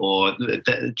pushing, or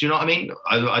do you know what I mean?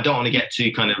 I don't want to get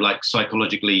too kind of like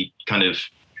psychologically kind of.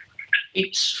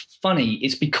 It's funny.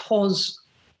 It's because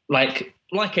like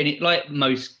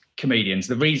most comedians,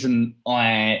 the reason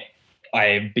I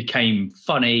became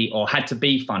funny or had to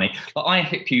be funny, like I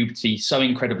hit puberty so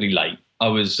incredibly late. I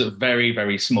was a very,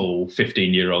 very small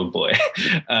 15-year-old boy.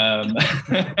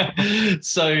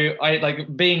 So I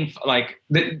like being like,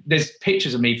 there's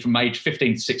pictures of me from age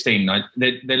 15 to 16.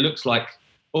 There looks like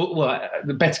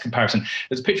the better comparison.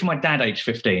 There's a picture of my dad age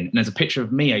 15, and there's a picture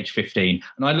of me age 15,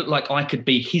 and I look like I could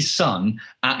be his son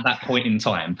at that point in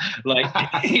time. Like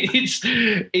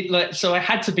so I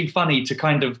had to be funny to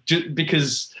kind of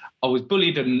because I was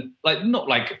bullied and like not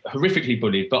like horrifically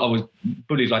bullied, but I was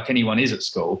bullied like anyone is at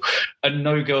school, and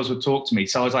no girls would talk to me.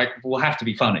 So I was like, well, I have to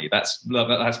be funny. That's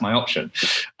my option.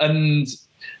 And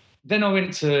then I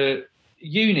went to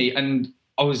uni, and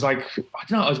I was like, I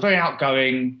don't know, I was very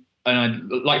outgoing. And I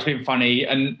liked being funny,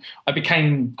 and I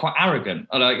became quite arrogant.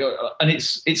 And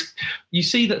it's you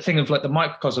see that thing of like the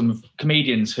microcosm of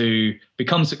comedians who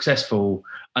become successful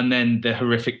and then they're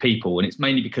horrific people, and it's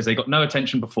mainly because they got no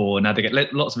attention before, and now they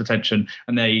get lots of attention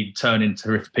and they turn into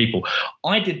horrific people.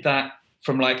 I did that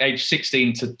from like age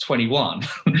 16 to 21,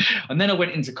 and then I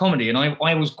went into comedy, and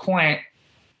I was quite.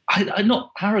 I'm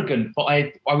not arrogant, but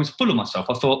I was full of myself.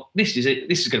 I thought this is it.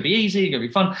 This is going to be easy. Going to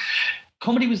be fun.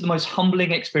 Comedy was the most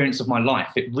humbling experience of my life.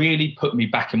 It really put me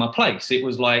back in my place. It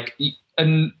was like,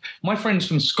 and my friends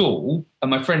from school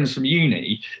and my friends from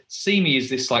uni see me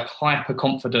as this like hyper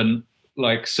confident,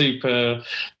 like super,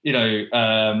 like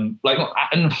not,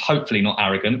 and hopefully not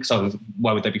arrogant, because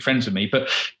why would they be friends with me? But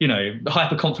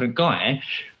hyper confident guy.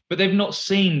 But they've not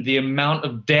seen the amount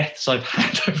of deaths I've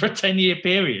had over a 10-year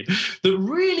period that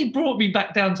really brought me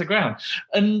back down to ground.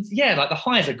 And yeah, like the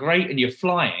highs are great and you're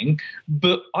flying,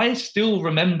 but I still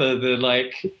remember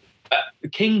the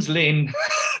King's Lynn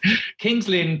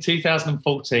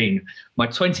 2014, my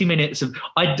 20 minutes of,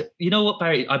 you know what,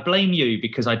 Barry, I blame you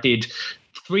because I did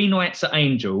 3 nights at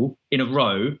Angel in a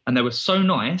row and they were so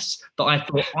nice that I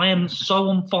thought I am so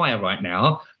on fire right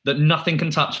now that nothing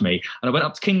can touch me. And I went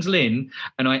up to King's Lynn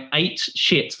and I ate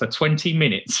shit for 20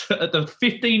 minutes. At the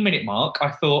 15-minute mark,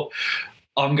 I thought,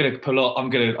 I'm going to pull up,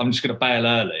 I'm just going to bail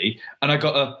early. And I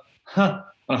got and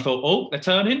I thought, oh, they're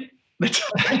turning. I'm going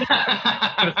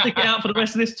to stick it out for the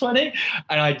rest of this 20.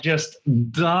 And I just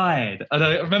died. And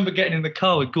I remember getting in the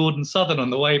car with Gordon Southern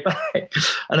on the way back.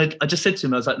 And I just said to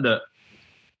him, I was like, look,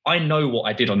 I know what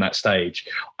I did on that stage.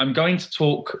 I'm going to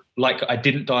talk like I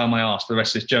didn't die on my ass for the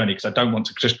rest of this journey because I don't want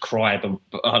to just cry the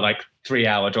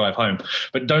 3-hour drive home.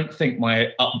 But don't think my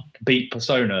upbeat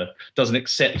persona doesn't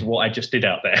accept what I just did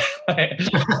out there.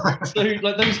 So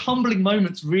like those humbling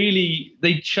moments really,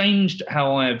 they changed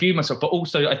how I view myself. But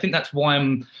also I think that's why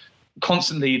I'm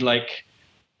constantly like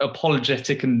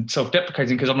apologetic and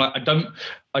self-deprecating, because I'm like,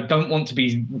 I don't want to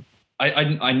be... I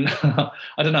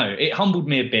don't know. It humbled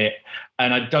me a bit,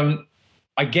 and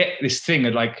I get this thing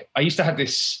of like, I used to have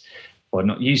this, well,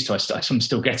 not used to, I'm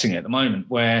still getting it at the moment,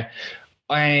 where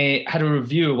I had a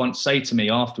reviewer once say to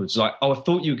me afterwards, like, oh, I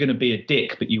thought you were going to be a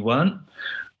dick, but you weren't.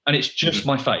 And it's just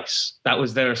my face. That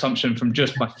was their assumption from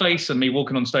just my face and me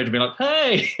walking on stage and being like,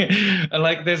 hey, and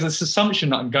like, there's this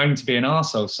assumption that I'm going to be an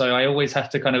arsehole. So I always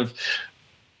have to kind of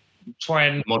try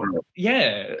and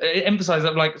emphasize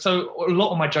that. Like, so a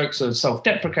lot of my jokes are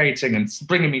self-deprecating and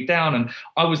bringing me down, and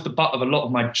I was the butt of a lot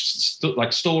of my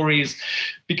stories,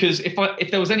 because if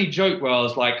there was any joke where I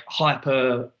was like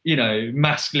hyper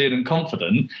masculine and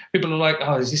confident, people are like,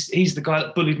 oh, he's the guy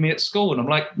that bullied me at school, and I'm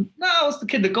like, no, I was the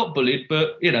kid that got bullied,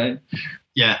 but I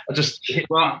just hit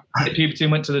puberty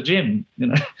and went to the gym.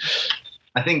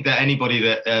 I think that anybody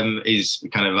that is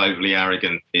kind of overly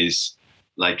arrogant is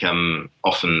like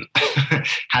often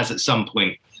has at some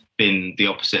point been the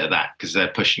opposite of that, because they're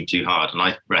pushing too hard. And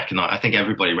I think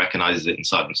everybody recognizes it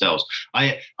inside themselves.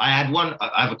 I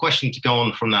have a question to go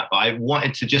on from that, but I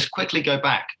wanted to just quickly go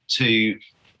back to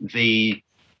the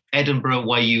Edinburgh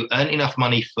where you earn enough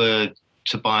money to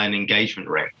buy an engagement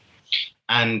ring.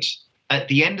 And at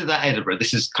the end of that Edinburgh,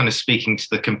 this is kind of speaking to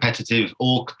the competitive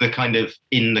or the kind of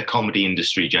in the comedy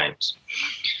industry, James.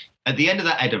 At the end of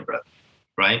that Edinburgh,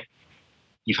 right?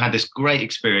 You've had this great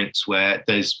experience where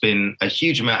there's been a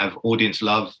huge amount of audience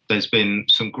love. There's been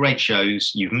some great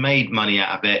shows. You've made money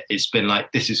out of it. It's been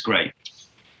like, this is great.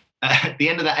 At the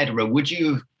end of that Edinburgh, would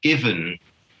you have given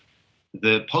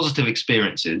the positive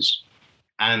experiences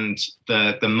and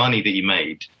the money that you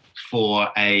made for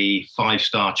a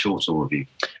 5-star chortle review?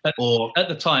 At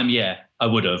the time, yeah, I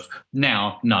would have.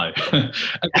 Now, no.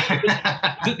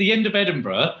 At the end of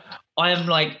Edinburgh, I am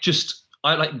like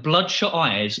I like bloodshot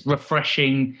eyes,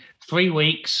 refreshing, 3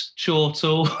 weeks,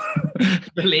 chortle,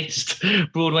 the list,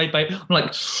 Broadway babe. I'm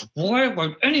like, why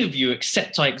won't any of you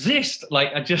accept I exist?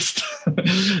 Like, I just,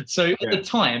 so at the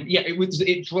time,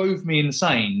 it drove me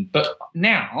insane. But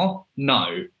now,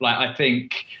 no, like, I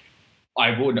think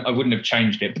I wouldn't have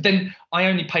changed it. But then I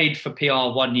only paid for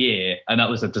PR 1 year, and that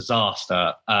was a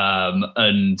disaster.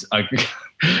 And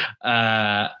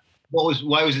I,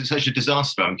 why was it such a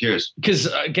disaster? I'm curious. Because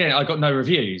again, I got no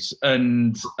reviews,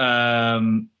 and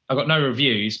I got no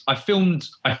reviews. I filmed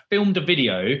a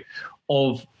video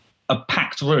of a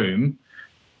packed room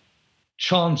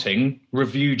chanting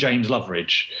 "Review James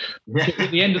Loveridge."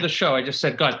 At the end of the show, I just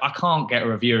said, guys, I can't get a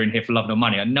reviewer in here for love nor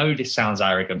money. I know this sounds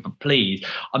arrogant, but please,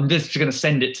 I'm just going to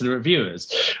send it to the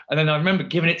reviewers. And then I remember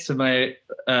giving it to my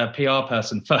PR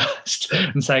person first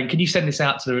and saying, can you send this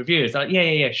out to the reviewers? They're like,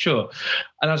 yeah, sure.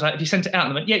 And I was like, have you sent it out?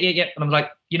 And I went, yeah. And I'm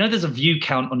like, there's a view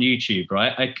count on YouTube,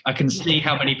 right? I can see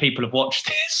how many people have watched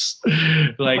this.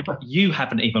 Like, you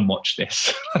haven't even watched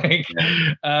this.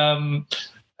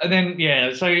 And then,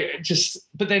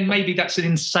 but then maybe that's an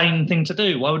insane thing to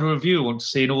do. Why would a reviewer want to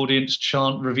see an audience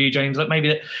chant "Review James"? Like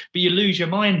but you lose your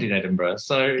mind in Edinburgh.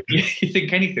 So you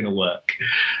think anything will work.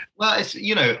 Well, it's,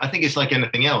 I think it's like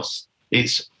anything else.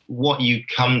 It's what you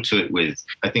come to it with.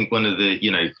 I think one of the,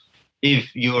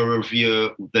 if you're a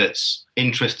reviewer that's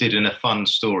interested in a fun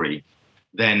story,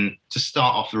 then to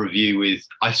start off the review with,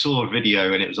 I saw a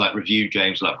video and it was like "Review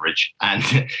James Loveridge,"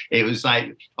 and it was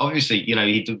like, obviously,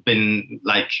 he'd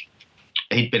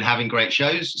been having great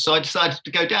shows, so I decided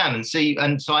to go down and see,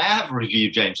 and so I have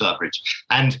reviewed James Loveridge.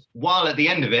 And while at the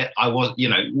end of it, I was,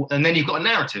 and then you've got a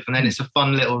narrative, and then it's a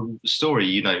fun little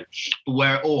story,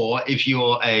 or if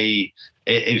you're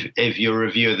if you're a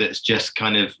reviewer that's just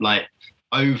kind of like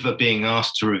over being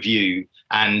asked to review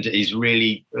and is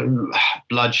really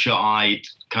bloodshot-eyed,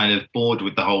 kind of bored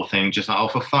with the whole thing, just like, oh,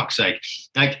 for fuck's sake.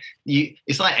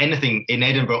 It's like anything in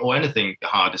Edinburgh or anything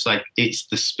hard. It's like, it's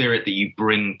the spirit that you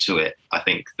bring to it, I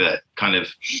think, that kind of,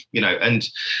 and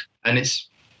it's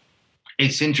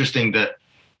interesting that,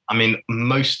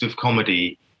 most of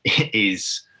comedy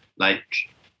is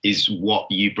what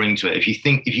you bring to it.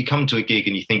 If you come to a gig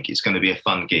and you think it's going to be a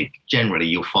fun gig, generally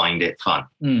you'll find it fun.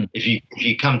 If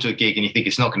you come to a gig and you think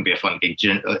it's not going to be a fun gig,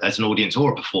 as an audience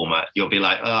or a performer, you'll be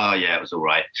like, oh yeah, it was all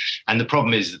right. And the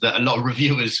problem is that a lot of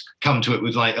reviewers come to it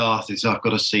with like, oh, I've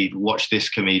got to watch this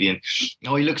comedian.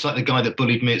 Oh, he looks like the guy that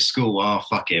bullied me at school. Oh,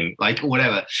 fuck him. Like,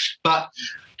 whatever. But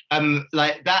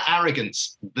like that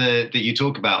arrogance that you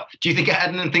talk about, do you think it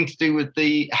had anything to do with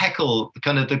the heckle,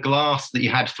 kind of the glass that you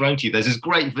had thrown to you? There's this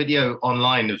great video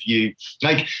online of you,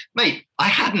 like, mate, I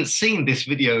hadn't seen this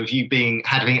video of you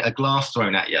having a glass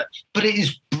thrown at you, but it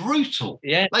is brutal.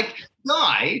 Yeah. Like,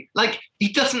 guy, like,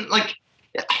 he doesn't, like,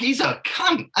 he's a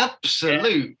cunt,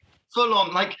 absolute, full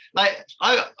on, like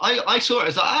I saw it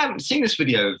as, I haven't seen this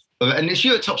video, and it's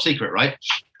you at Top Secret, right?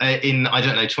 In, I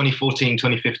don't know, 2014,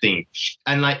 2015.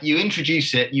 And like you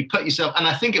introduce it, you put yourself, and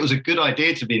I think it was a good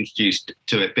idea to be introduced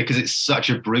to it because it's such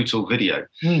a brutal video.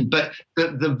 But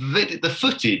the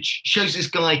footage shows this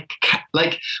guy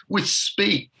like with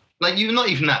speed, like you're not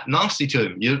even that nasty to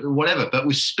him, whatever, but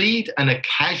with speed and a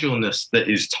casualness that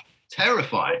is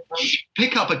terrifying,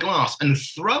 pick up a glass and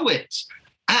throw it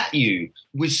at you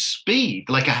with speed,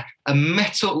 like a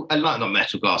metal, not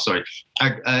metal glass, sorry,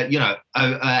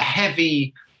 a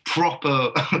heavy,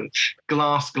 proper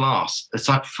glass. It's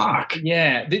like, fuck.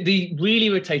 Yeah, the really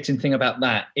irritating thing about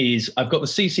that is I've got the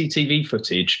CCTV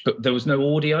footage, but there was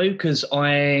no audio because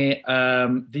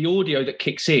the audio that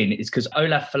kicks in is because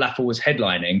Olaf Falafel was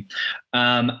headlining,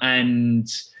 and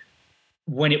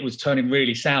when it was turning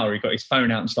really sour, he got his phone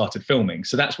out and started filming.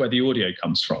 So that's where the audio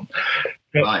comes from.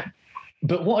 Right.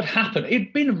 But what had happened,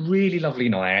 it'd been a really lovely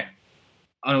night.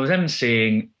 I was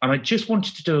emceeing, and I just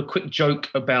wanted to do a quick joke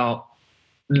about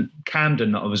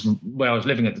Camden, where I was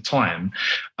living at the time.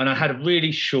 And I had a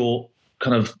really short,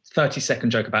 kind of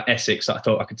 30-second joke about Essex that I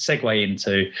thought I could segue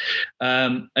into.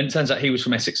 And it turns out he was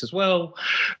from Essex as well.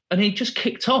 And he just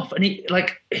kicked off. And it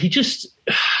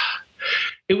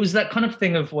was that kind of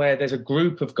thing of where there's a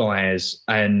group of guys,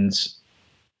 and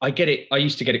I get it. I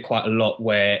used to get it quite a lot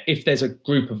where if there's a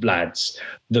group of lads,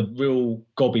 the real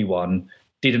gobby one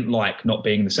didn't like not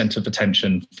being the centre of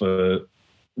attention for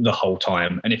the whole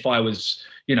time. And if I was,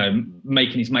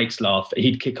 making his mates laugh,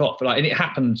 he'd kick off. And it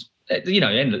happened,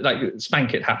 like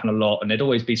Spank, it happened a lot, and there'd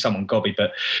always be someone gobby,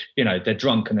 but, they're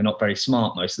drunk and they're not very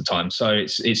smart most of the time. So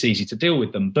it's easy to deal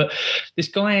with them. But this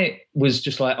guy was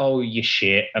just like, oh, you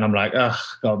shit. And I'm like, oh,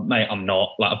 God, mate, I'm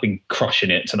not. Like, I've been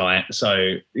crushing it tonight.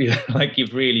 So, like,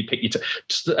 you've really picked your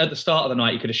just at the start of the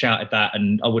night, you could have shouted that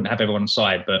and I wouldn't have everyone on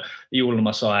side, but you all on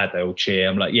my side, they all cheer.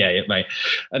 I'm like, yeah, mate.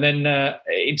 And then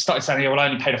it started saying, well, I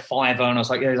only paid a £5. And I was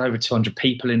like, yeah, there's over 200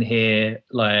 people in here.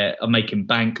 Like, I'm making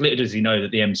bank. Little does he know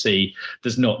that the MC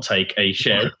does not take a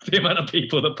share of the amount of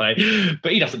people that pay,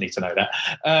 but he doesn't need to know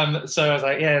that. So I was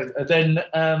like, yeah. Then,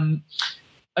 and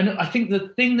I think the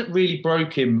thing that really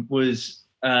broke him was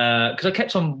because I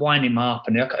kept on winding him up,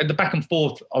 and the back and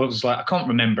forth, I was like, I can't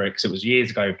remember it because it was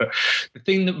years ago, but the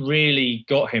thing that really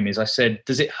got him is I said,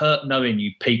 does it hurt knowing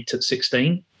you peaked at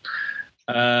 16?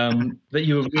 that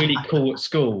you were really cool at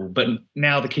school, but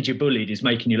now the kid you bullied is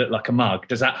making you look like a mug.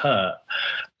 Does that hurt?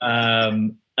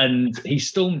 And he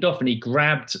stormed off and he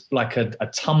grabbed like a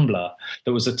tumbler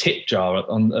that was a tip jar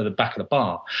on the back of the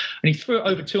bar, and he threw it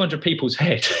over 200 people's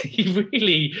head.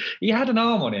 He had an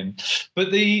arm on him.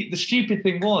 But the stupid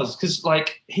thing was, because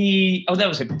like that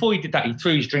was it. Before he did that, he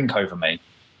threw his drink over me.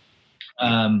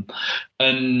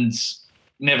 And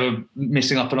never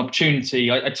missing up an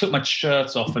opportunity, I took my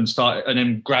shirt off and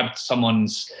then grabbed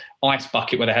someone's ice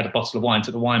bucket where they had a bottle of wine,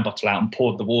 took the wine bottle out and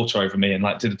poured the water over me and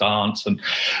like did a dance and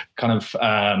kind of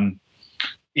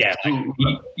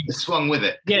swung with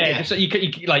it. Just, you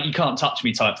can't touch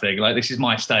me type thing. Like, this is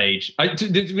my stage.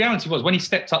 The reality was, when he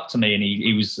stepped up to me and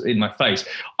he was in my face,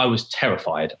 I was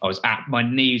terrified. My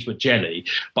knees were jelly,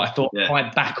 but I thought, if I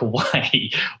back away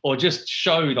or just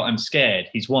show that I'm scared,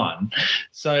 he's won.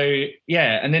 So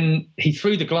and then he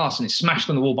threw the glass and it smashed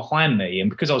on the wall behind me, and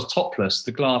because I was topless,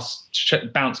 the glass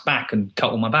bounced back and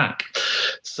cut on my back.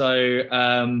 So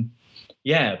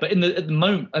but at the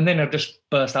moment, and then I just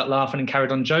burst out laughing and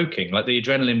carried on joking. Like, the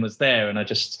adrenaline was there, and I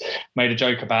just made a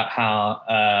joke about how,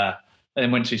 and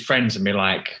then went to his friends and be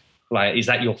like, is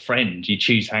that your friend? You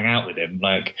choose to hang out with him?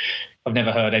 Like, I've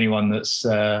never heard anyone that's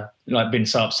been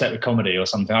so upset with comedy or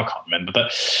something. I can't remember,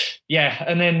 but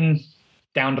and then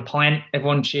downed a pint,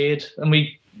 everyone cheered, and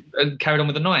we carried on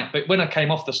with the night. But when I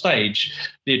came off the stage,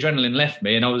 the adrenaline left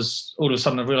me, and all of a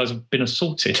sudden I realised I've been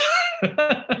assaulted.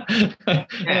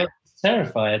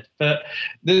 Terrified. But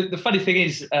the funny thing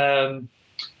is, Tom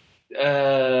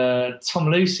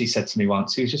Lucy said to me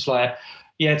once, he was just like,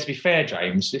 to be fair,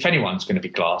 James, if anyone's going to be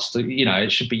glassed,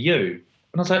 it should be you.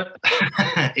 And I was like,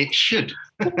 it should.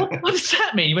 What does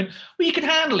that mean? He went, well, you can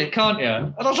handle it, can't you?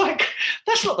 And I was like,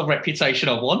 that's not the reputation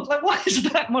I want. Like, why is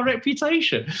that my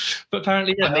reputation? But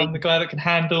apparently, I'm the guy that can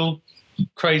handle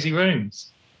crazy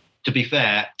rooms. To be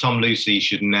fair, Tom Lucy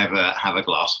should never have a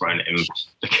glass thrown at him,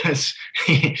 because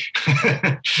he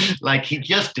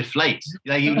just deflates.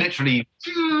 Like, you literally.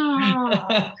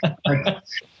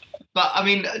 But I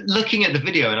mean, looking at the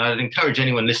video, and I'd encourage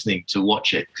anyone listening to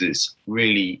watch it because it's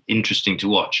really interesting to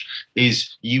watch,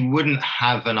 is you wouldn't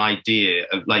have an idea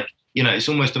of, like, it's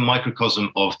almost a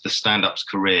microcosm of the stand-up's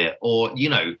career, or,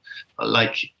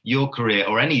 like your career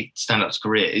or any stand-up's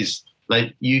career is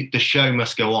like the show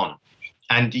must go on.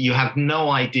 And you have no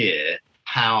idea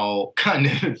how kind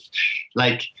of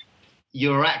like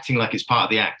you're acting like it's part of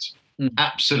the act.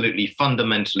 Absolutely,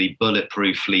 fundamentally,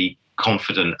 bulletproofly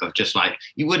confident of just like,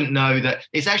 you wouldn't know that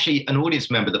it's actually an audience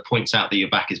member that points out that your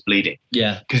back is bleeding.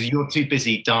 Yeah. Because you're too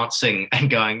busy dancing and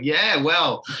going,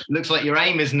 looks like your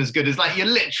aim isn't as good as, like, you're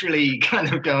literally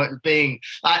kind of being,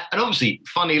 and obviously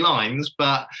funny lines,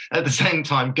 but at the same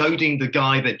time, goading the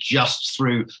guy that just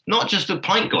threw not just a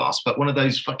pint glass, but one of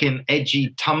those fucking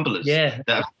edgy tumblers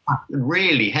that are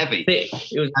really heavy.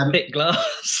 Thick. It was thick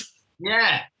glass.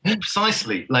 Yeah,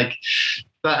 precisely. Like,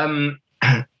 but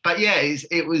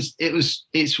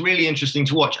it's really interesting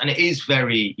to watch, and it is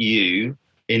very you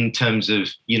in terms of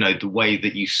the way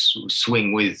that you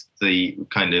swing with the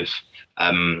kind of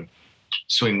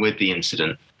swing with the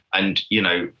incident, and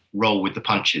roll with the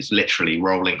punches, literally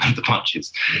rolling with the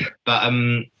punches. But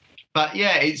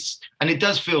it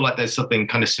does feel like there's something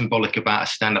kind of symbolic about a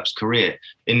stand-up's career,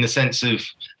 in the sense of,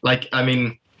 like, I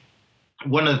mean,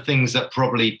 one of the things that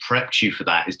probably prepped you for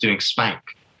that is doing Spank.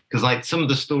 Because, like, some of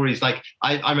the stories, like,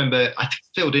 I remember I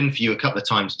filled in for you a couple of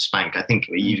times at Spank. I think,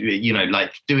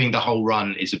 like, doing the whole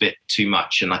run is a bit too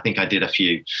much, and I think I did a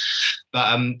few.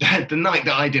 But the night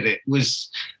that I did it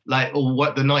was, like,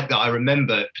 the night that I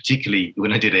remember particularly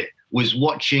when I did it was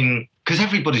watching, because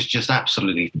everybody's just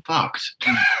absolutely fucked.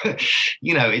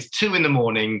 It's 2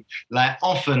 a.m. Like,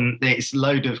 often it's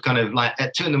load of kind of, like,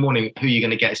 at 2 a.m, who you're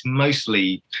going to get is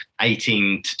mostly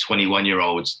 18 to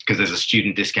 21-year-olds, because there's a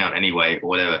student discount anyway, or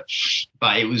whatever.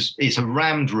 But it's a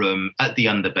rammed room at the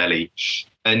Underbelly.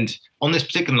 And on this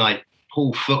particular night,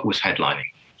 Paul Foot was headlining.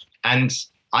 And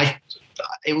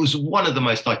it was one of the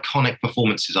most iconic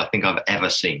performances I think I've ever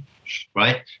seen,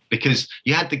 right? Because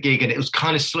you had the gig and it was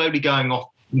kind of slowly going off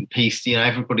piece,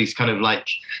 everybody's kind of like,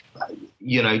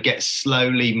 gets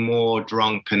slowly more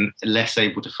drunk and less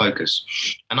able to focus.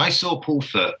 And I saw Paul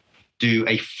Foot do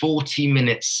a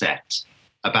 40-minute set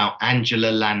about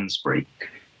Angela Lansbury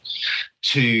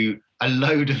to a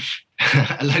load of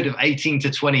 18 to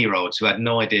 20-year-olds who had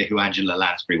no idea who Angela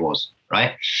Lansbury was,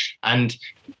 right? And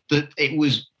it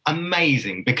was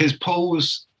amazing, because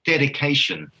Paul's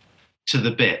dedication to the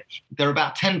bit, there are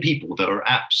about 10 people that are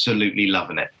absolutely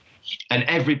loving it. And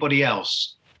everybody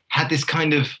else had this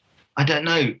kind of, I don't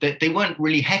know, they weren't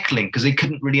really heckling because they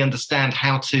couldn't really understand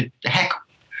how to heckle.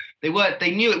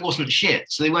 They knew it wasn't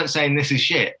shit, so they weren't saying this is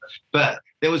shit. But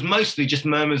there was mostly just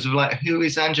murmurs of like, who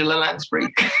is Angela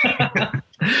Lansbury?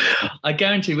 I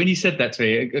guarantee when you said that to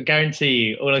me, I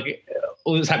guarantee all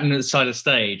that's happening at the side of the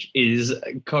stage is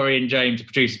Corey and James, the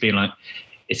producers, being like,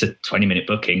 it's a 20-minute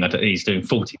booking. He's doing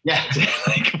 40. Yeah.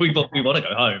 Like, we want to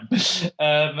go home.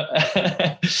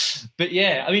 But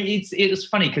yeah, I mean, it was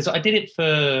funny because I did it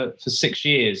for 6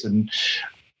 years, and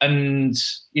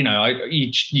you know,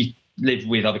 you live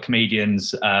with other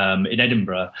comedians in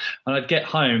Edinburgh, and I'd get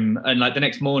home and like the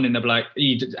next morning they'd be like,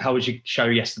 how was your show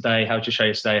yesterday? How was your show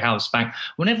yesterday? How was Spank?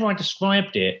 Whenever I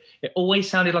described it, it always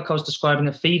sounded like I was describing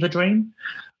a fever dream.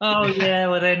 Oh yeah,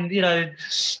 well then, you know,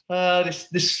 there was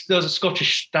a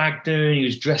Scottish stag do, and he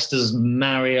was dressed as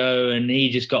Mario, and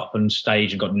he just got up on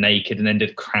stage and got naked and then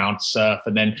did crowd surf,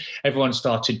 and then everyone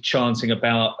started chanting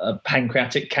about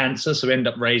pancreatic cancer, so we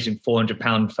ended up raising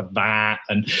 £400 for that.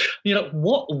 And you know,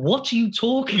 what are you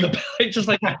talking about? It's just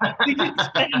like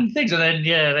same things, and then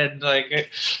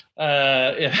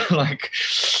like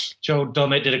Joel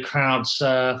Dommett did a crowd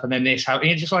surf, and then this.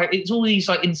 It's just like it's all these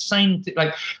like insane,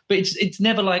 but it's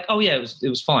never like, oh yeah, it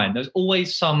was fine. There's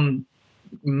always some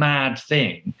mad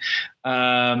thing,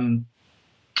 and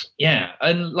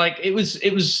like it was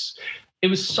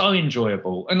so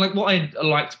enjoyable. And like what I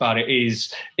liked about it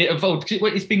is it evolved.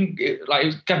 It's been like it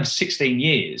was going 16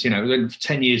 years, you know,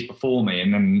 10 years before me,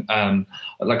 and then I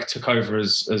like took over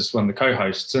as one of the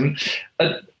co-hosts, and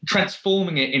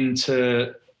transforming it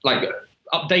into like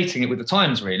updating it with the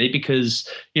times, really, because,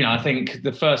 you know, I think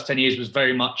the first 10 years was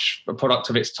very much a product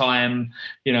of its time,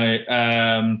 you know,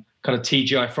 kind of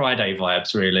TGI Friday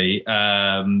vibes, really.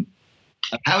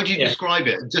 How would you describe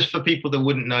it, just for people that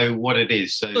wouldn't know what it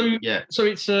is? So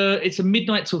it's a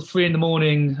midnight till 3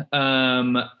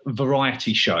 a.m.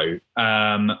 Variety show.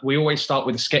 We always start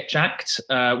with a sketch act.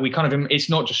 It's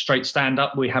not just straight stand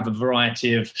up. We have a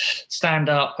variety of stand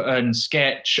up and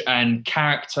sketch and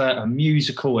character and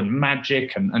musical and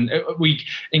magic, and we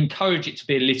encourage it to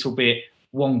be a little bit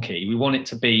wonky. We want it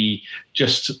to be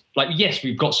just like, yes,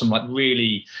 we've got some like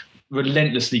really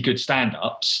relentlessly good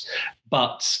stand-ups,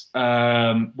 but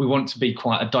we want to be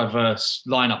quite a diverse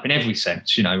lineup in every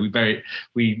sense. You know,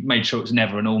 we made sure it was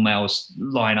never an all males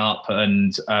lineup,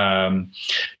 and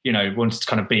you know, wanted to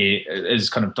kind of be as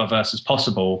kind of diverse as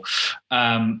possible.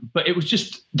 But it was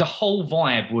just, the whole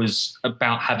vibe was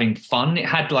about having fun. It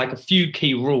had like a few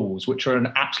key rules, which are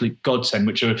an absolute godsend,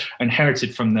 which are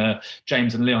inherited from the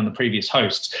James and Leon, the previous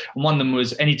hosts. And one of them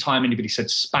was, anytime anybody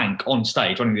said spank on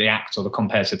stage, one of the acts or the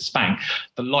compere said spank,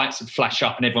 the lights would flash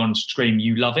up and everyone would scream,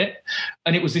 "You love it."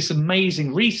 And it was this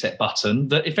amazing reset button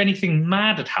that if anything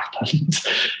mad had happened,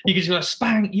 you could just go like,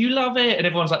 "Spank, you love it," and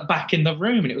everyone's like back in the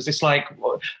room. And it was this like,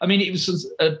 I mean, it was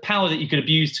a power that you could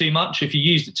abuse too much. If you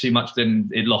used it too much, then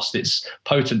it lost its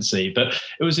potency. But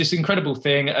it was this incredible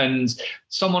thing, and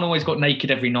someone always got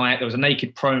naked every night. There was a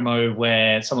naked promo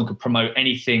where someone could promote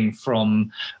anything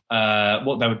from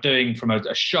what they were doing, from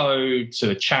a show to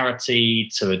a charity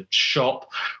to a shop.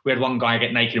 We had one guy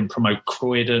get naked and promote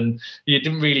Croydon. It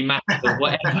didn't really matter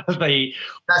whatever they.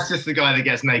 That's just the guy that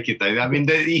gets naked, though. I mean,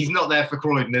 he's not there for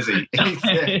Croydon, is he?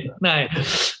 No.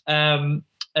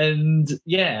 And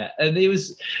yeah, and it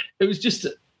was just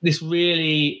this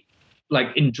really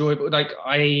like enjoyable. Like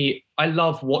I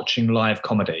love watching live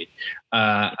comedy,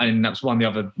 and that's one of the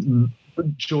other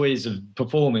joys of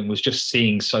performing, was just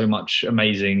seeing so much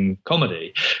amazing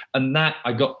comedy. And that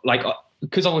I got, like,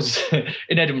 because I was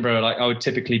in Edinburgh, like I would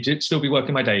typically still be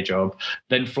working my day job,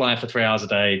 then fly for 3 hours a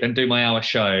day, then do my hour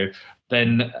show,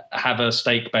 then have a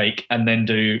steak bake, and then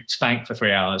do Spank for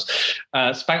 3 hours.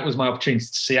 Spank was my opportunity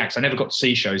to see acts. I never got to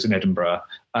see shows in Edinburgh,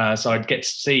 so I'd get to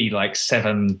see like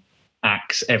 7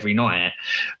 acts every night.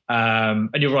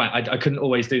 And you're right, I couldn't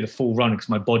always do the full run because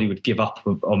my body would give up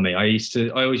on me. I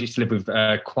always used to live with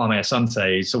Kwame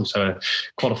Asante, who's also a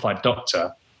qualified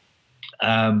doctor.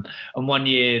 And one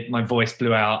year my voice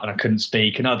blew out and I couldn't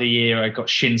speak. Another year I got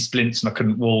shin splints and I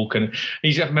couldn't walk. And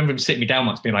I remember him sitting me down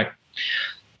once being like,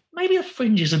 maybe the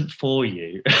Fringe isn't for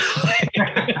you.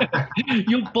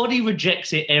 Your body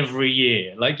rejects it every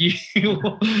year. Like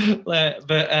but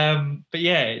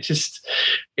yeah,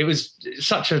 it was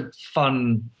such a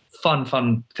fun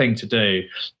thing to do.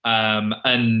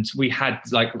 And we had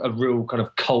like a real kind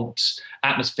of cult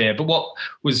atmosphere. But what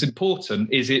was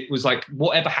important is it was like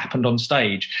whatever happened on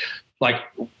stage, like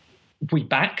we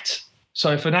backed.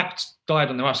 So if an act died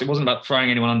on the rush, it wasn't about throwing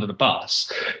anyone under the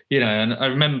bus, you know. And I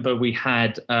remember we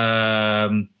had,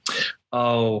 what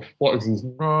was his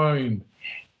name?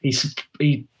 He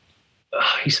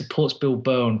supports Bill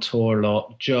Burr on tour a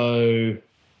lot. Joe,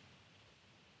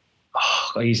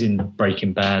 he's in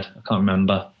Breaking Bad. I can't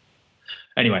remember.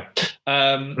 Anyway,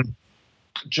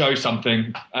 Joe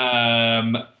something.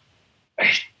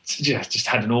 Just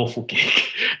had an awful gig.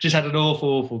 Just had an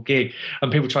awful gig,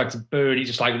 and people tried to boo, and he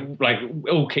just like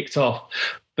all kicked off.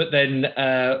 But then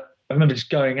I remember just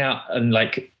going out and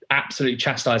like absolutely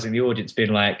chastising the audience,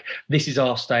 being like, "This is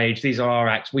our stage. These are our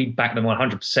acts. We back them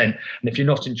 100%. And if you're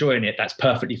not enjoying it, that's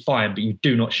perfectly fine. But you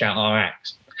do not shout our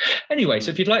acts." Anyway,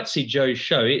 so if you'd like to see Joe's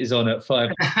show, it is on at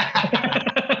 5.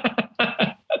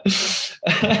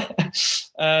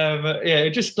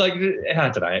 Just like, I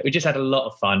don't know, we just had a lot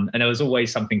of fun, and there was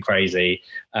always something crazy,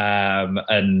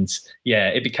 and yeah,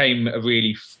 it became a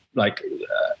really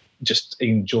just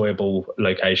enjoyable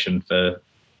location for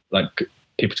like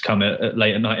people to come at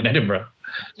late at night in Edinburgh.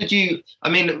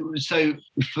 So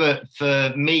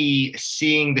for me,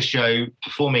 seeing the show,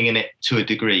 performing in it to a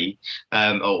degree,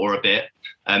 or a bit,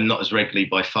 not as regularly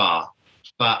by far,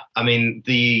 but I mean,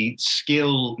 the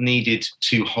skill needed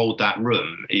to hold that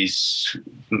room is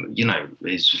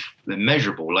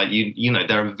immeasurable. Like,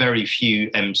 there are very few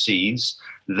MCs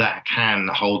that can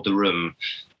hold the room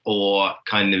or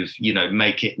kind of,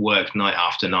 make it work night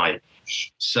after night.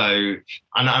 So,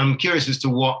 and I'm curious as to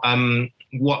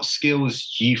what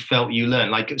skills you felt you learned.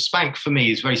 Like, Spank for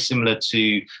me is very similar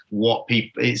to what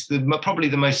people, it's probably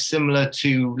the most similar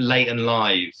to Late and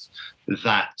Live,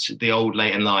 that the old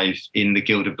Late and Live in the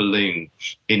Gilded Balloon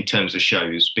in terms of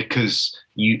shows, because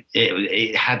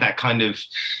it had that kind of,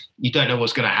 you don't know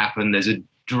what's going to happen. There's a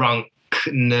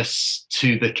drunkenness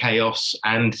to the chaos,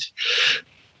 and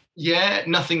yeah,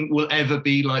 nothing will ever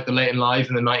be like the Late and Live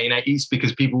in the 1980s,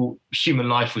 because human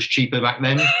life was cheaper back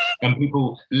then, and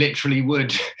people literally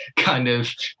would kind of,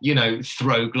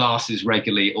 throw glasses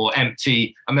regularly or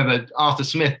empty. I remember Arthur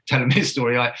Smith telling me a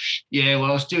story like, I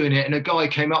was doing it and a guy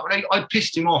came up and I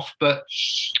pissed him off, but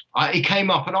he came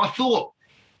up and I thought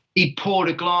he'd poured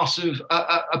a glass of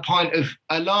a pint of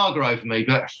a lager over me,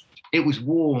 but it was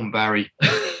warm, Barry.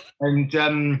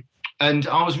 And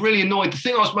I was really annoyed. The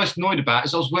thing I was most annoyed about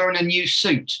is I was wearing a new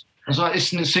suit. I was like, this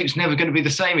suit's never going to be the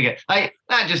same again. Like,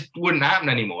 that just wouldn't happen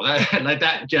anymore.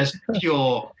 That just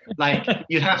pure, like,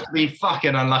 you'd have to be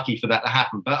fucking unlucky for that to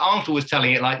happen. But Arthur was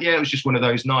telling it like, it was just one of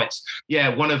those nights.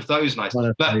 Yeah, one of those nights.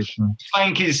 But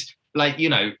Spank is like,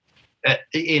 in a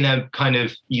kind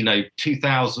of,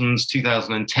 2000s,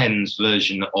 2010s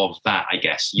version of that, I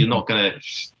guess. You're not going to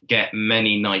get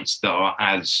many nights that are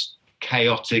as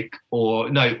chaotic or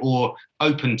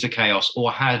open to chaos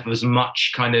or have as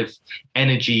much kind of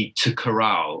energy to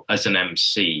corral as an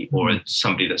MC or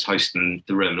somebody that's hosting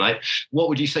the room. Like, what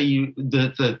would you say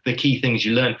the key things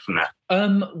you learned from that?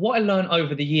 What I learned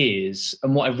over the years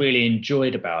and what I really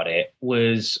enjoyed about it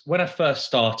was when I first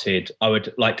started,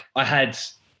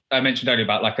 I mentioned earlier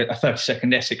about like a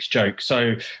 30-second Essex joke.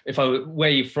 So if where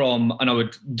you from, and I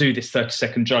would do this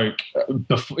 30-second joke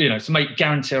before, to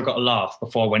guarantee I got a laugh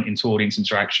before I went into audience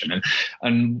interaction.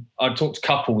 And I'd talk to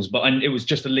couples, it was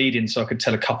just a lead in so I could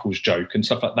tell a couple's joke and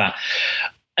stuff like that.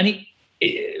 And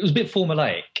it was a bit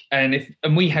formulaic. And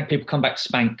we had people come back to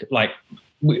Spank, like,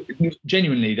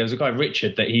 genuinely, there was a guy,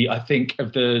 Richard, that I think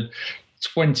of the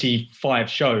 25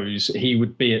 shows, he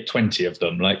would be at 20 of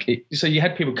them. So you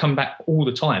had people come back all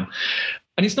the time,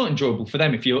 and it's not enjoyable for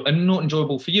them and not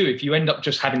enjoyable for you if you end up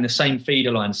just having the same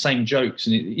feeder line, same jokes,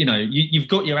 and you've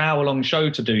got your hour-long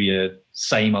show to do your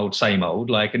same old,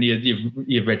 like, and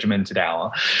your regimented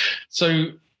hour. So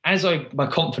as my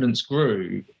confidence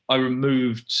grew, I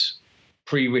removed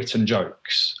pre-written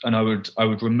jokes, and I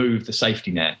would remove the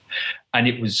safety net, and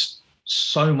it was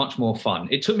so much more fun.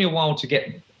 It took me a while to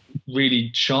get really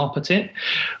sharp at it,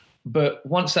 but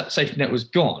once that safety net was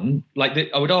gone, I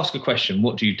would ask a question,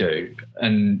 what do you do?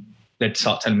 And they'd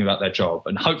start telling me about their job,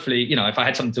 and hopefully, if I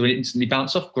had something to instantly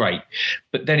bounce off, great.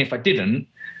 But then if I didn't,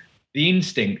 the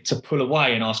instinct to pull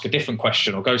away and ask a different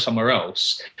question or go somewhere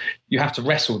else, you have to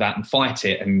wrestle that and fight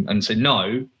it and say,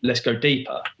 no, let's go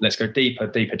deeper,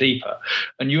 deeper.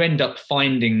 And you end up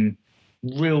finding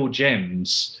real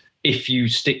gems if you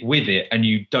stick with it and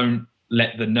you don't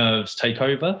let the nerves take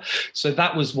over. So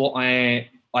that was what I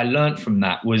learned from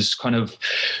that, was kind of,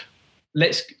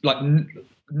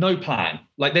 no plan.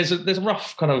 Like there's a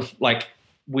rough kind of like,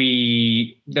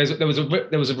 there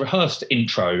was a rehearsed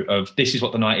intro of this is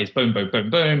what the night is, boom, boom, boom,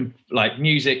 boom, like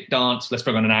music, dance, let's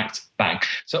bring on an act, bang.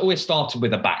 So it always started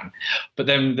with a bang. But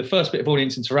then the first bit of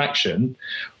audience interaction,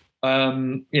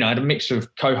 I had a mixture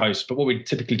of co-hosts, but what we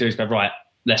typically do is go, right,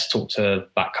 let's talk to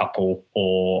that couple,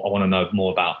 or I want to know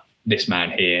more about this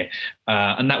man here.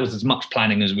 And that was as much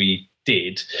planning as we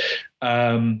did.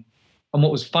 And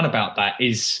what was fun about that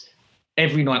is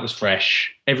every night was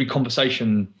fresh. Every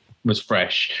conversation was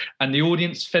fresh, and the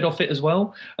audience fed off it as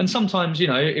well. And sometimes,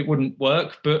 it wouldn't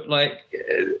work, but like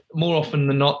more often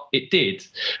than not, it did.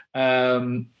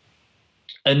 And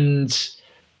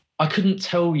I couldn't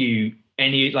tell you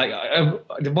any, like,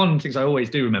 the one of the things I always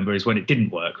do remember is when it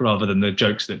didn't work rather than the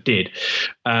jokes that did.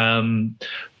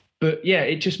 But yeah,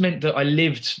 it just meant that I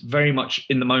lived very much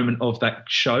in the moment of that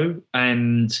show,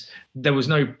 and there was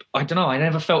no, I don't know, I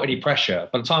never felt any pressure.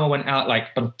 By the time I went out,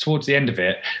 but towards the end of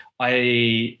it,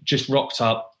 I just rocked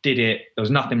up, did it. There was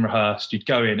nothing rehearsed. You'd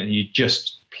go in and you'd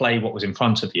just play what was in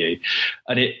front of you,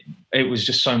 and it was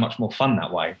just so much more fun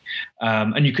that way.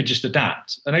 And you could just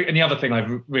adapt. And the other thing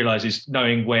I've realised is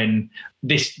knowing when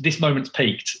this moment's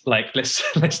peaked. Like let's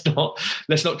not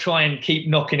try and keep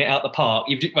knocking it out the park.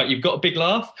 You've got a big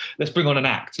laugh. Let's bring on an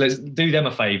act. Let's do them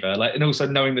a favour. And also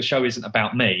knowing the show isn't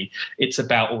about me. It's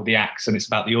about all the acts and it's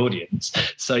about the audience.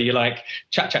 So you're like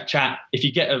chat. If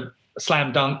you get a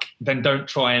slam dunk, then don't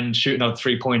try and shoot another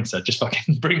 3-pointer. Just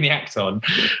fucking bring the act on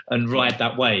and ride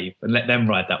that wave and let them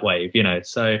ride that wave,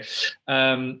 So,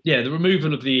 the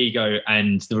removal of the ego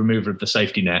and the removal of the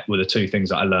safety net were the two things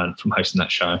that I learned from hosting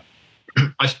that show.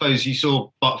 I suppose you saw,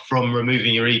 but from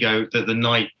removing your ego, that the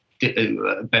night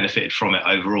benefited from it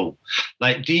overall.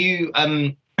 Like, do you...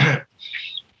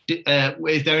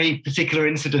 is there any particular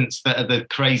incidents that are the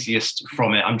craziest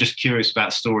from it? I'm just curious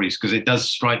about stories because it does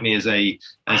strike me as I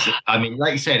mean,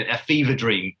 like you said, a fever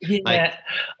dream. Yeah,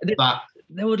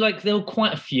 there were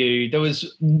quite a few. There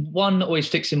was one that always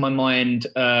sticks in my mind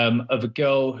of a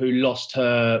girl who lost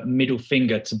her middle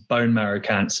finger to bone marrow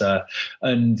cancer,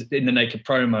 and in the naked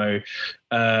promo,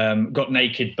 got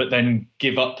naked, but then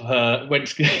went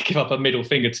to give up her middle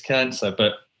finger to cancer,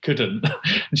 but couldn't.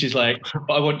 And she's like,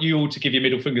 but I want you all to give your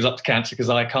middle fingers up to cancer because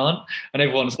I can't. And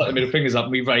everyone stuck their middle fingers up,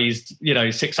 and we raised,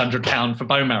 £600 for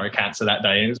bone marrow cancer that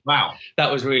day. And wow,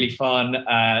 that was really fun.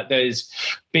 There's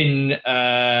been,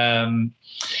 there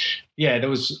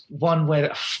was one where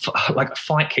a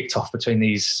fight kicked off between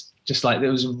these,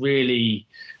 there was a really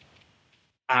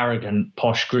arrogant,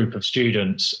 posh group of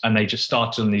students, and they just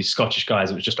started on these Scottish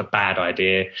guys. It was just a bad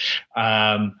idea.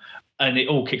 And it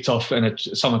all kicked off, and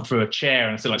someone threw a chair,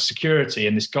 and it's security.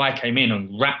 And this guy came in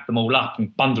and wrapped them all up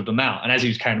and bundled them out. And as he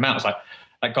was carrying them out, I was like,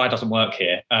 that guy doesn't work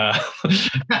here.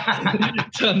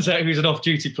 Turns out he was an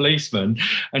off-duty policeman,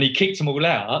 and he kicked them all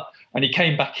out. And he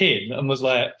came back in and was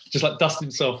dusted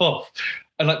himself off.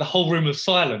 And the whole room was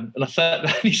silent. And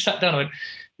he sat down. I went,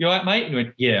 "You all right, mate?" And he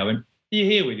went, "Yeah." I went, "Are you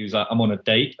here with?" He was like, "I'm on a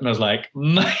date." And I was like,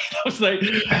 "Mate,"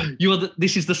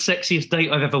 this is the sexiest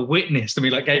date I've ever witnessed. And we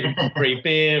gave him some free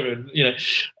beer and,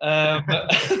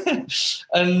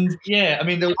 and yeah, I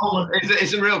mean,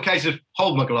 it's a real case of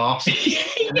hold my glass.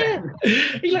 Yeah.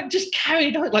 He just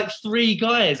carried 3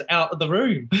 guys out of the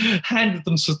room, handed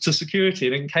them to security,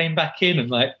 and then came back in and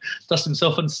dusted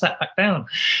himself and sat back down.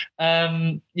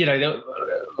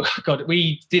 God,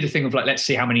 we did a thing of let's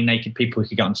see how many naked people we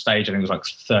could get on stage. I think it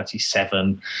was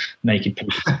 37 naked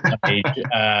people on stage.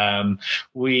 I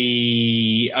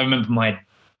remember my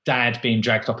dad being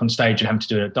dragged up on stage and having to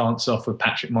do a dance off with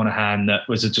Patrick Monahan. That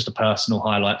was just a personal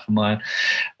highlight for mine.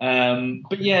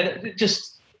 But yeah,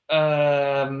 just we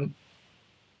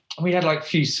had a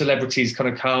few celebrities kind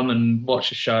of come and watch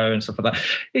the show and stuff like that.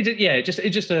 It just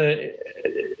I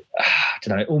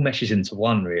don't know, it all meshes into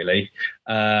one really.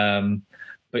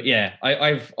 But yeah,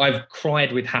 I've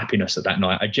cried with happiness at that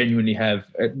night. I genuinely have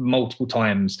multiple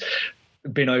times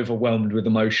been overwhelmed with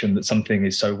emotion that something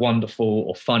is so wonderful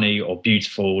or funny or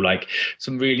beautiful,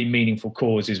 some really meaningful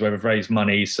causes where we've raised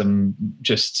money, some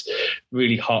just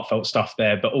really heartfelt stuff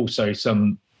there, but also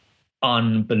some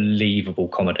unbelievable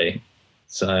comedy.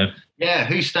 So yeah,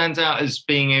 who stands out as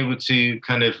being able to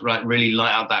kind of really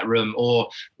light up that room, or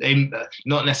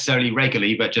not necessarily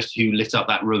regularly, but just who lit up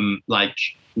that room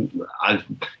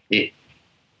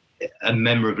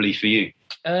memorably for you?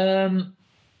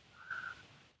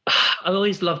 I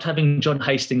always loved having John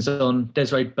Hastings on,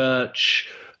 Desiree Birch.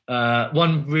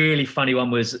 One really funny one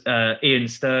was Ian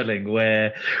Sterling,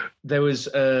 where there was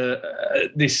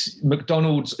this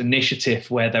McDonald's initiative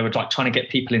where they were trying to get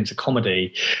people into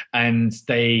comedy, and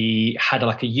they had a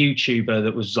YouTuber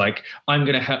that was I'm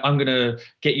gonna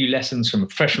get you lessons from a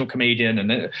professional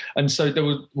comedian, and so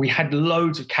we had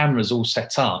loads of cameras all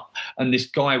set up, and this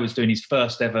guy was doing his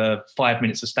first ever 5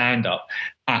 minutes of stand up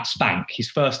at Spank, his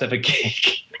first ever gig,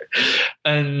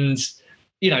 and.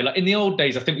 In the old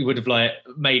days, I think we would have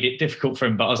made it difficult for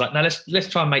him. But I was like, no, let's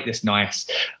try and make this nice.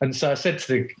 And so I said to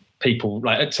the people,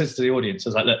 I said to the audience, I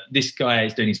was like, look, this guy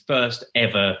is doing his first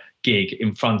ever gig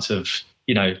in front of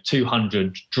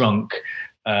 200 drunk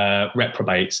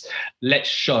reprobates. Let's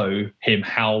show him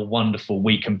how wonderful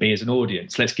we can be as an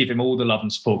audience. Let's give him all the love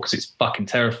and support, because it's fucking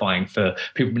terrifying for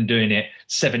people who've been doing it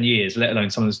 7 years, let alone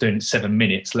someone that's doing it 7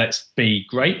 minutes. Let's be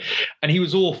great. And he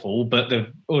was awful, but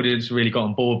the audience really got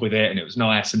on board with it, and it was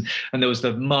nice. And there was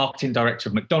the marketing director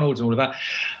of McDonald's and all of that.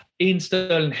 Ian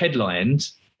Sterling headlined.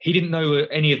 He didn't know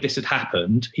any of this had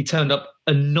happened. He turned up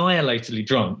annihilatedly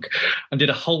drunk and did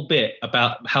a whole bit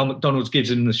about how McDonald's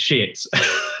gives him the shits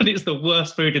and it's the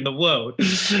worst food in the world.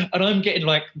 And I'm getting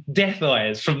like death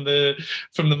eyes from the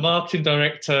marketing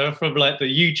director, from like the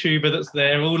YouTuber that's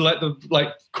there, all like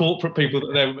the corporate people that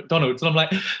are there at McDonald's. And I'm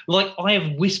like I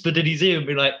have whispered in his ear and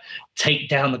been like, take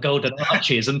down the golden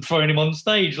arches and throwing him on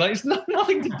stage. Like, it's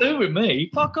nothing to do with me.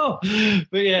 Fuck off.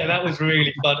 But yeah, that was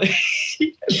really funny.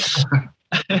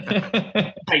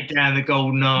 Take down the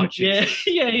golden arches.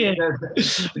 Yeah.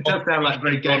 It does sound like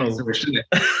very gangster-ish, doesn't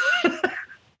it?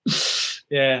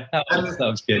 Yeah, that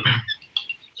was good.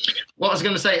 What I was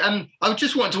going to say, I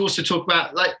just wanted to also talk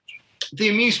about like the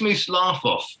Amuse Moose laugh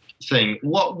off thing.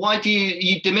 Why do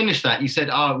you diminish that? You said,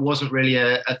 it wasn't really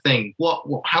a thing. What?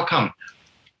 How come?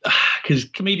 Because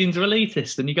comedians are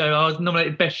elitist, and you go, I was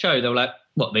nominated best show. They were like,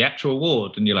 what, the actual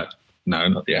award? And you're like, no,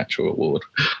 not the actual award.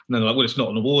 And they're like, well, it's not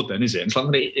an award then, is it? It's like,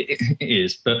 well, it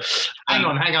is. But hang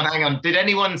on. Did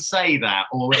anyone say that,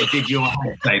 or did your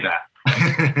head say that?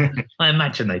 I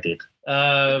imagine they did.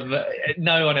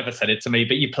 No one ever said it to me,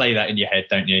 but you play that in your head,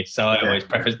 don't you? So I always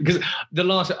preface, because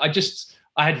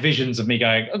I had visions of me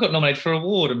going, I got nominated for an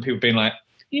award, and people being like,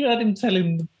 you had him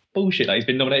telling the bullshit that he's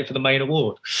been nominated for the main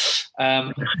award.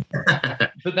 But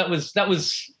that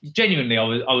was genuinely,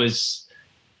 I was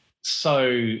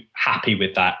so happy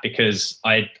with that, because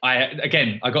I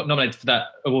got nominated for that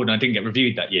award and I didn't get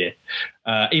reviewed that year,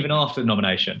 even after the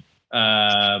nomination.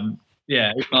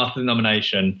 Even after the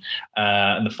nomination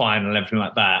and the final and everything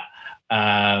like that,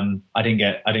 I didn't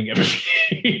get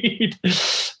reviewed.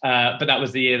 But that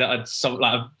was the year that I'd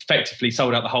effectively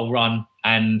sold out the whole run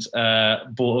and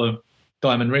bought a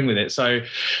diamond ring with it. So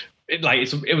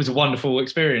it was a wonderful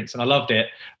experience and I loved it.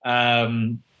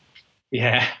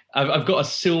 Yeah, I've got a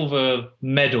silver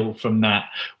medal from that,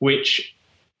 which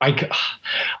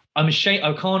I'm ashamed.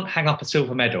 I can't hang up a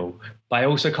silver medal, but I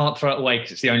also can't throw it away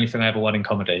because it's the only thing I ever won in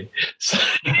comedy. So,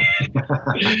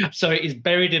 so it is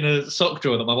buried in a sock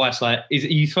drawer that my wife's like, are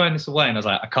you throwing this away? And I was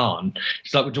like, I can't.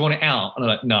 She's like, well, do you want it out? And I'm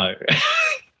like, no.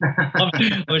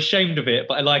 I'm ashamed of it,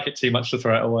 but I like it too much to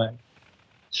throw it away.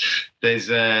 There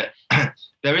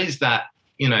is that,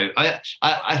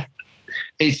 I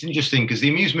it's interesting because the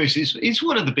Amuse Moose is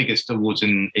one of the biggest awards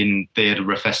in the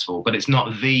Edinburgh Festival, but it's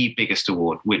not the biggest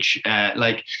award, which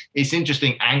it's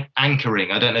interesting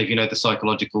anchoring. I don't know if you know the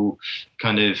psychological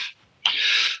kind of,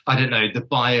 the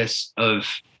bias of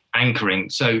anchoring.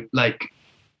 So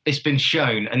it's been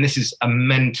shown, and this is a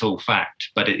mental fact,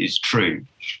 but it is true,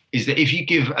 is that if you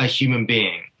give a human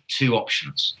being two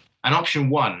options, and option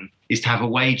one is to have a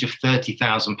wage of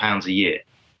 £30,000 a year,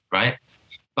 right?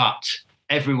 But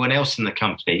everyone else in the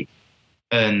company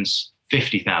earns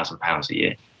 £50,000 a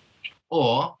year,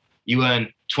 or you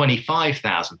earn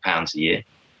 £25,000 a year,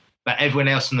 but everyone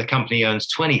else in the company earns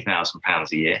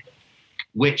 £20,000 a year.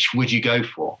 Which would you go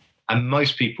for? And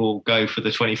most people go for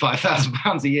the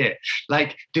 £25,000 a year,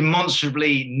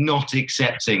 demonstrably not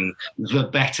accepting the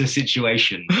better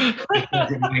situation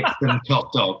because it makes them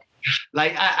top dog.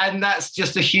 And that's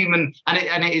just a human, and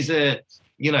it is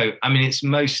it's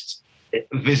most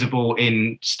visible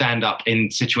in stand-up in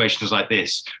situations like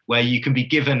this, where you can be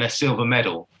given a silver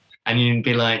medal and you can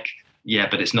be like, yeah,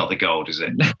 but it's not the gold, is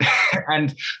it?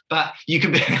 but you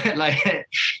can be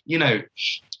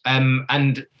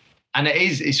and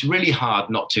it's really hard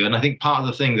not to. And I think part of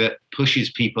the thing that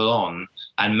pushes people on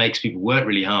and makes people work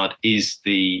really hard is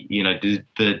the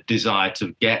desire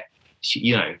to get, to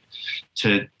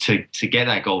get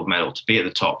that gold medal, to be at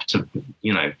the top,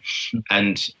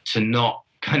 and to not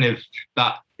kind of,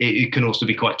 but it can also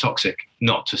be quite toxic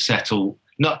not to settle.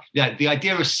 The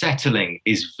idea of settling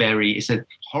is it's a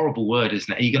horrible word,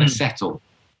 isn't it? Are you going to settle?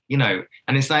 And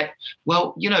it's like,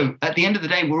 well, at the end of the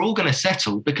day, we're all going to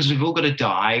settle because we've all got to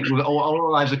die. All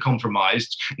our lives are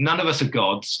compromised. None of us are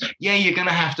gods. Yeah, you're going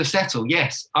to have to settle.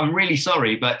 Yes, I'm really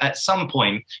sorry, but at some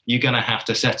point, you're going to have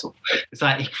to settle. It's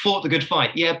like, he fought the good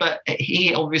fight. Yeah, but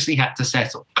he obviously had to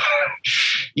settle.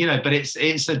 But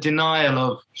it's a denial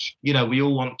of, we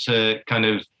all want to kind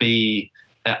of be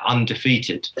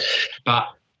undefeated. But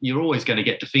you're always going to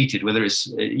get defeated, whether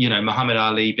it's, Muhammad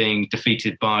Ali being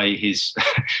defeated by his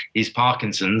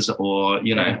Parkinson's or,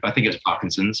 I think it was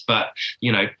Parkinson's, but,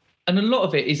 And a lot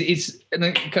of it is and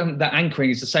that anchoring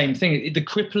is the same thing. The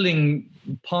crippling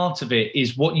part of it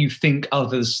is what you think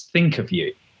others think of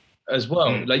you as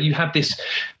well. Like you have this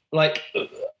like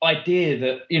idea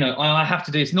that, you know, I have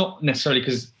to do this, not necessarily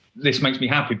because this makes me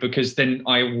happy, because then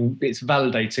it's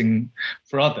validating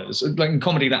for others. Like in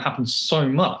comedy, that happens so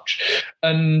much.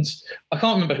 And I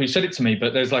can't remember who said it to me,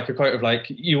 but there's like a quote of like,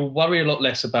 you'll worry a lot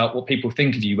less about what people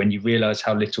think of you when you realize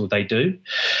how little they do.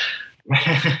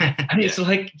 And it's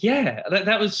like, yeah,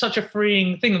 that was such a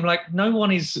freeing thing. I'm like, no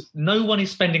one is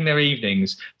spending their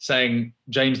evenings saying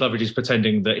James Loveridge is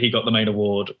pretending that he got the main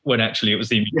award when actually it was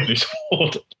the English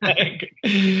award.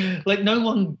 Like no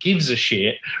one gives a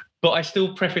shit. But I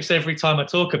still preface every time I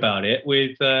talk about it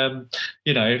with,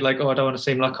 you know, like, oh, I don't want to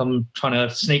seem like I'm trying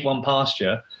to sneak one past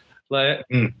you. Like,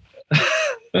 and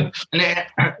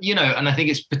you know, and I think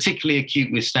it's particularly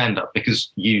acute with stand-up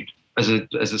because you, as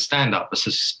a stand-up, as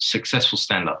a successful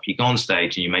stand-up, you go on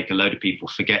stage and you make a load of people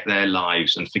forget their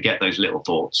lives and forget those little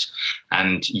thoughts,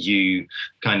 and you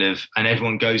kind of, and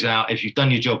everyone goes out, if you've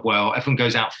done your job well, everyone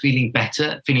goes out feeling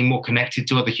better, feeling more connected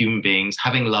to other human beings,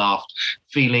 having laughed,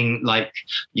 feeling like,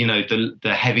 you know,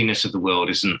 the heaviness of the world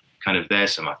isn't kind of there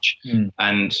so much.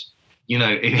 And you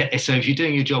know, so if you're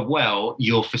doing your job well,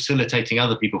 you're facilitating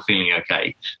other people feeling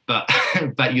okay,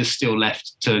 but you're still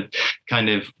left to kind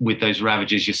of with those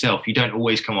ravages yourself. You don't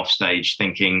always come off stage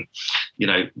thinking, you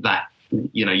know, that,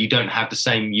 you know, you don't have the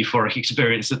same euphoric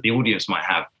experience that the audience might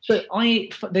have. But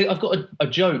I've got a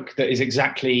joke that is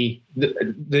exactly that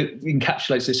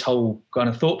encapsulates this whole kind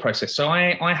of thought process. So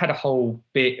I had a whole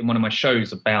bit in one of my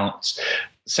shows about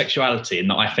sexuality, and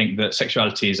that I think that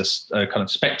sexuality is a kind of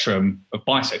spectrum of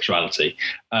bisexuality.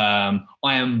 I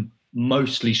am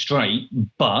mostly straight,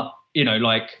 but, you know,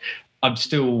 like I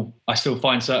still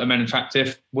find certain men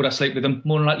attractive. Would I sleep with them?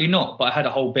 More than likely not. But I had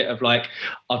a whole bit of like,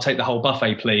 I'll take the whole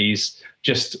buffet, please.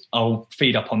 Just I'll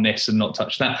feed up on this and not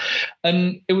touch that.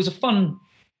 And it was a fun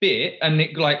bit, and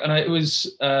it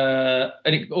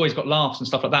always got laughs and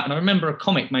stuff like that. And I remember a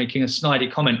comic making a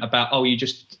snidey comment about, oh, you're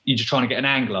just trying to get an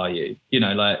angle, are you? You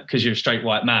know, like, because you're a straight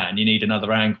white man, you need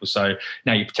another angle. So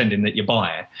now you're pretending that you're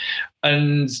bi.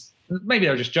 And maybe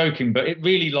they were just joking, but it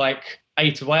really like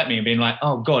ate away at me and being like,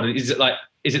 oh God, is it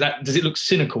that, does it look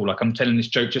cynical? Like I'm telling this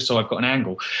joke just so I've got an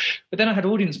angle. But then I had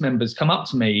audience members come up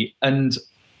to me, and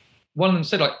one of them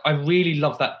said, like, I really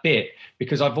love that bit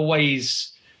because I've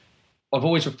always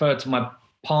referred to my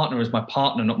partner as my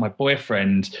partner, not my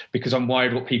boyfriend, because I'm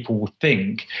worried what people will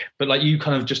think. But like you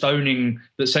kind of just owning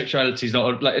that sexuality is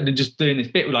not like, and just doing this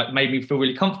bit like made me feel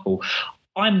really comfortable.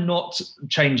 I'm not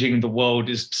changing the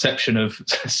world's perception of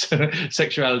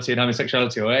sexuality and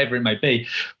homosexuality or whatever it may be.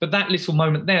 But that little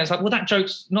moment there, it's like, well, that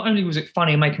joke's, not only was it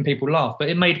funny and making people laugh, but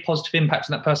it made a positive impact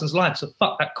on that person's life. So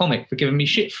fuck that comic for giving me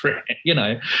shit for it, you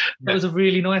know. That was a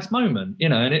really nice moment, you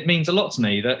know, and it means a lot to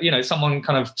me that, you know, someone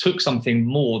kind of took something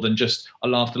more than just I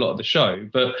laughed a lot at the show,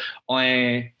 but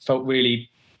I felt really,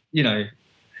 you know,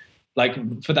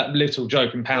 like for that little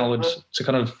joke empowered to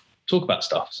kind of talk about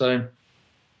stuff. So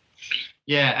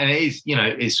yeah, and it is, you know,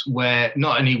 it's where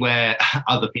not only where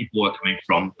other people are coming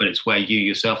from, but it's where you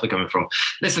yourself are coming from.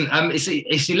 Listen, it's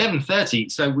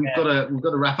 11:30, so we've got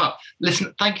to wrap up.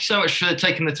 Listen, thank you so much for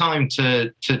taking the time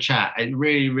to chat. It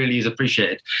really, really is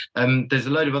appreciated. There's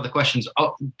a load of other questions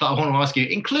that I want to ask you,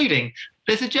 including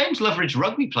there's a James Loveridge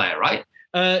rugby player, right?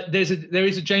 There is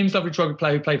a James Loveridge rugby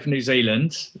player who played for New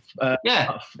Zealand.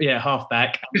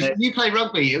 Halfback. You play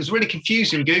rugby. It was really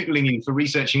confusing Googling you for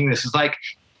researching this. It's like,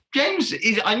 James,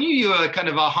 I knew you were kind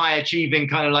of a high achieving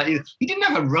kind of like, you didn't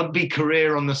have a rugby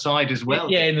career on the side as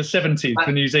well. Yeah, in the 70s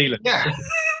for New Zealand. Yeah.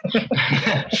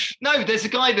 No, there's a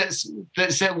guy that's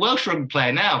a Welsh rugby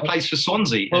player now, plays for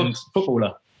Swansea. And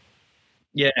footballer.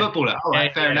 Yeah. Footballer. All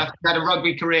right, fair enough. He had a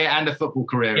rugby career and a football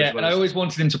career as well. And I always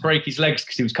wanted him to break his legs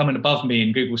because he was coming above me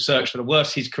in Google search. For the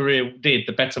worse his career did,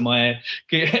 the better my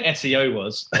SEO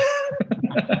was.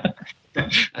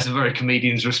 That's a very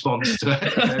comedian's response to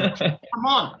it. Come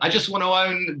on, I just want to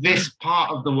own this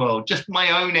part of the world, just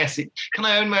my own SEO. Can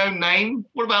I own my own name?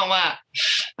 What about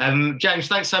that? James,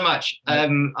 thanks so much.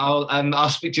 I'll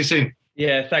speak to you soon.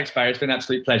 Yeah, thanks, Barry. It's been an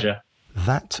absolute pleasure.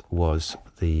 That was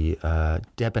the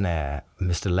debonair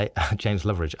Mr. James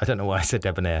Loveridge. I don't know why I said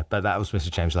debonair, but that was Mr.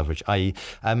 James Loveridge.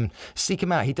 Seek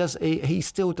him out. He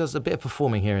still does a bit of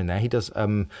performing here and there. He does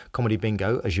comedy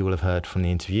bingo, as you will have heard from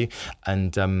the interview,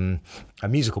 and a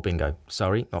musical bingo.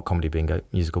 Sorry, not comedy bingo,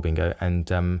 musical bingo.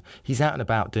 And he's out and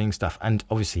about doing stuff. And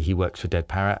obviously he works for Dead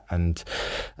Parrot and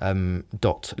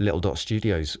Little Dot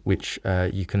Studios, which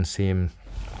you can see him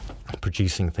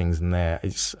producing things in there.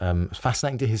 It's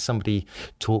fascinating to hear somebody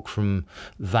talk from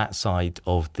that side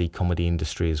of the comedy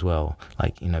industry as well,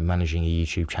 like, managing a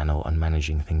YouTube channel and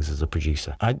managing things as a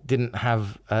producer. I didn't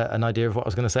have an idea of what I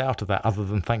was going to say after that, other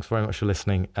than thanks very much for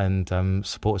listening, and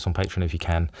support us on Patreon if you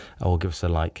can, or give us a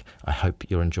like. I hope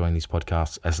you're enjoying these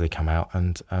podcasts as they come out,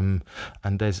 and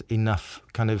there's enough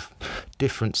kind of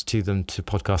difference to them to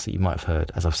podcasts that you might have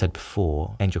heard. As I've said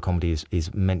before, Angel Comedy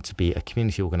is meant to be a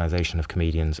community organisation of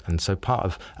comedians, and so part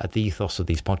of the ethos of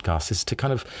these podcasts is to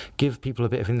kind of give people a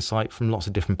bit of insight from lots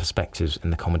of different perspectives in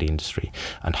the comedy industry.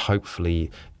 And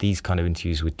hopefully these kind of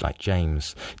interviews with like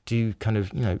James do kind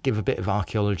of, give a bit of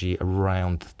archaeology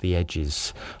around the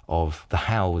edges of the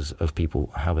hows of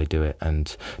people, how they do it,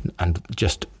 and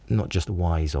just not just the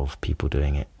whys of people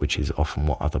doing it, which is often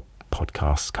what other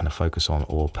podcasts kind of focus on,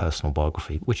 or personal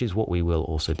biography, which is what we will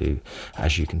also do,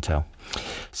 as you can tell.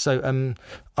 So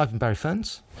I've been Barry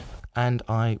Ferns, and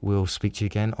I will speak to you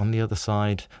again on the other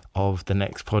side of the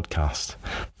next podcast.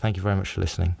 Thank you very much for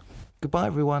listening. Goodbye,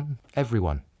 everyone.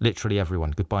 Everyone. Literally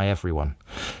everyone. Goodbye, everyone.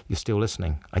 You're still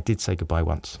listening. I did say goodbye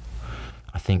once.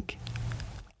 I think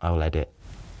I'll edit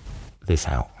this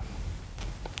out.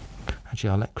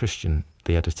 Actually, I'll let Christian,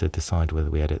 the editor, decide whether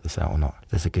we edit this out or not.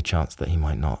 There's a good chance that he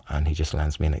might not, and he just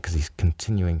lands me in it because he's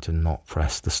continuing to not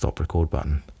press the stop record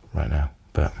button right now,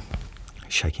 but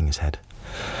he's shaking his head,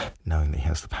 knowing that he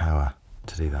has the power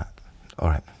to do that. All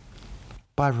right.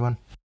 Bye, everyone.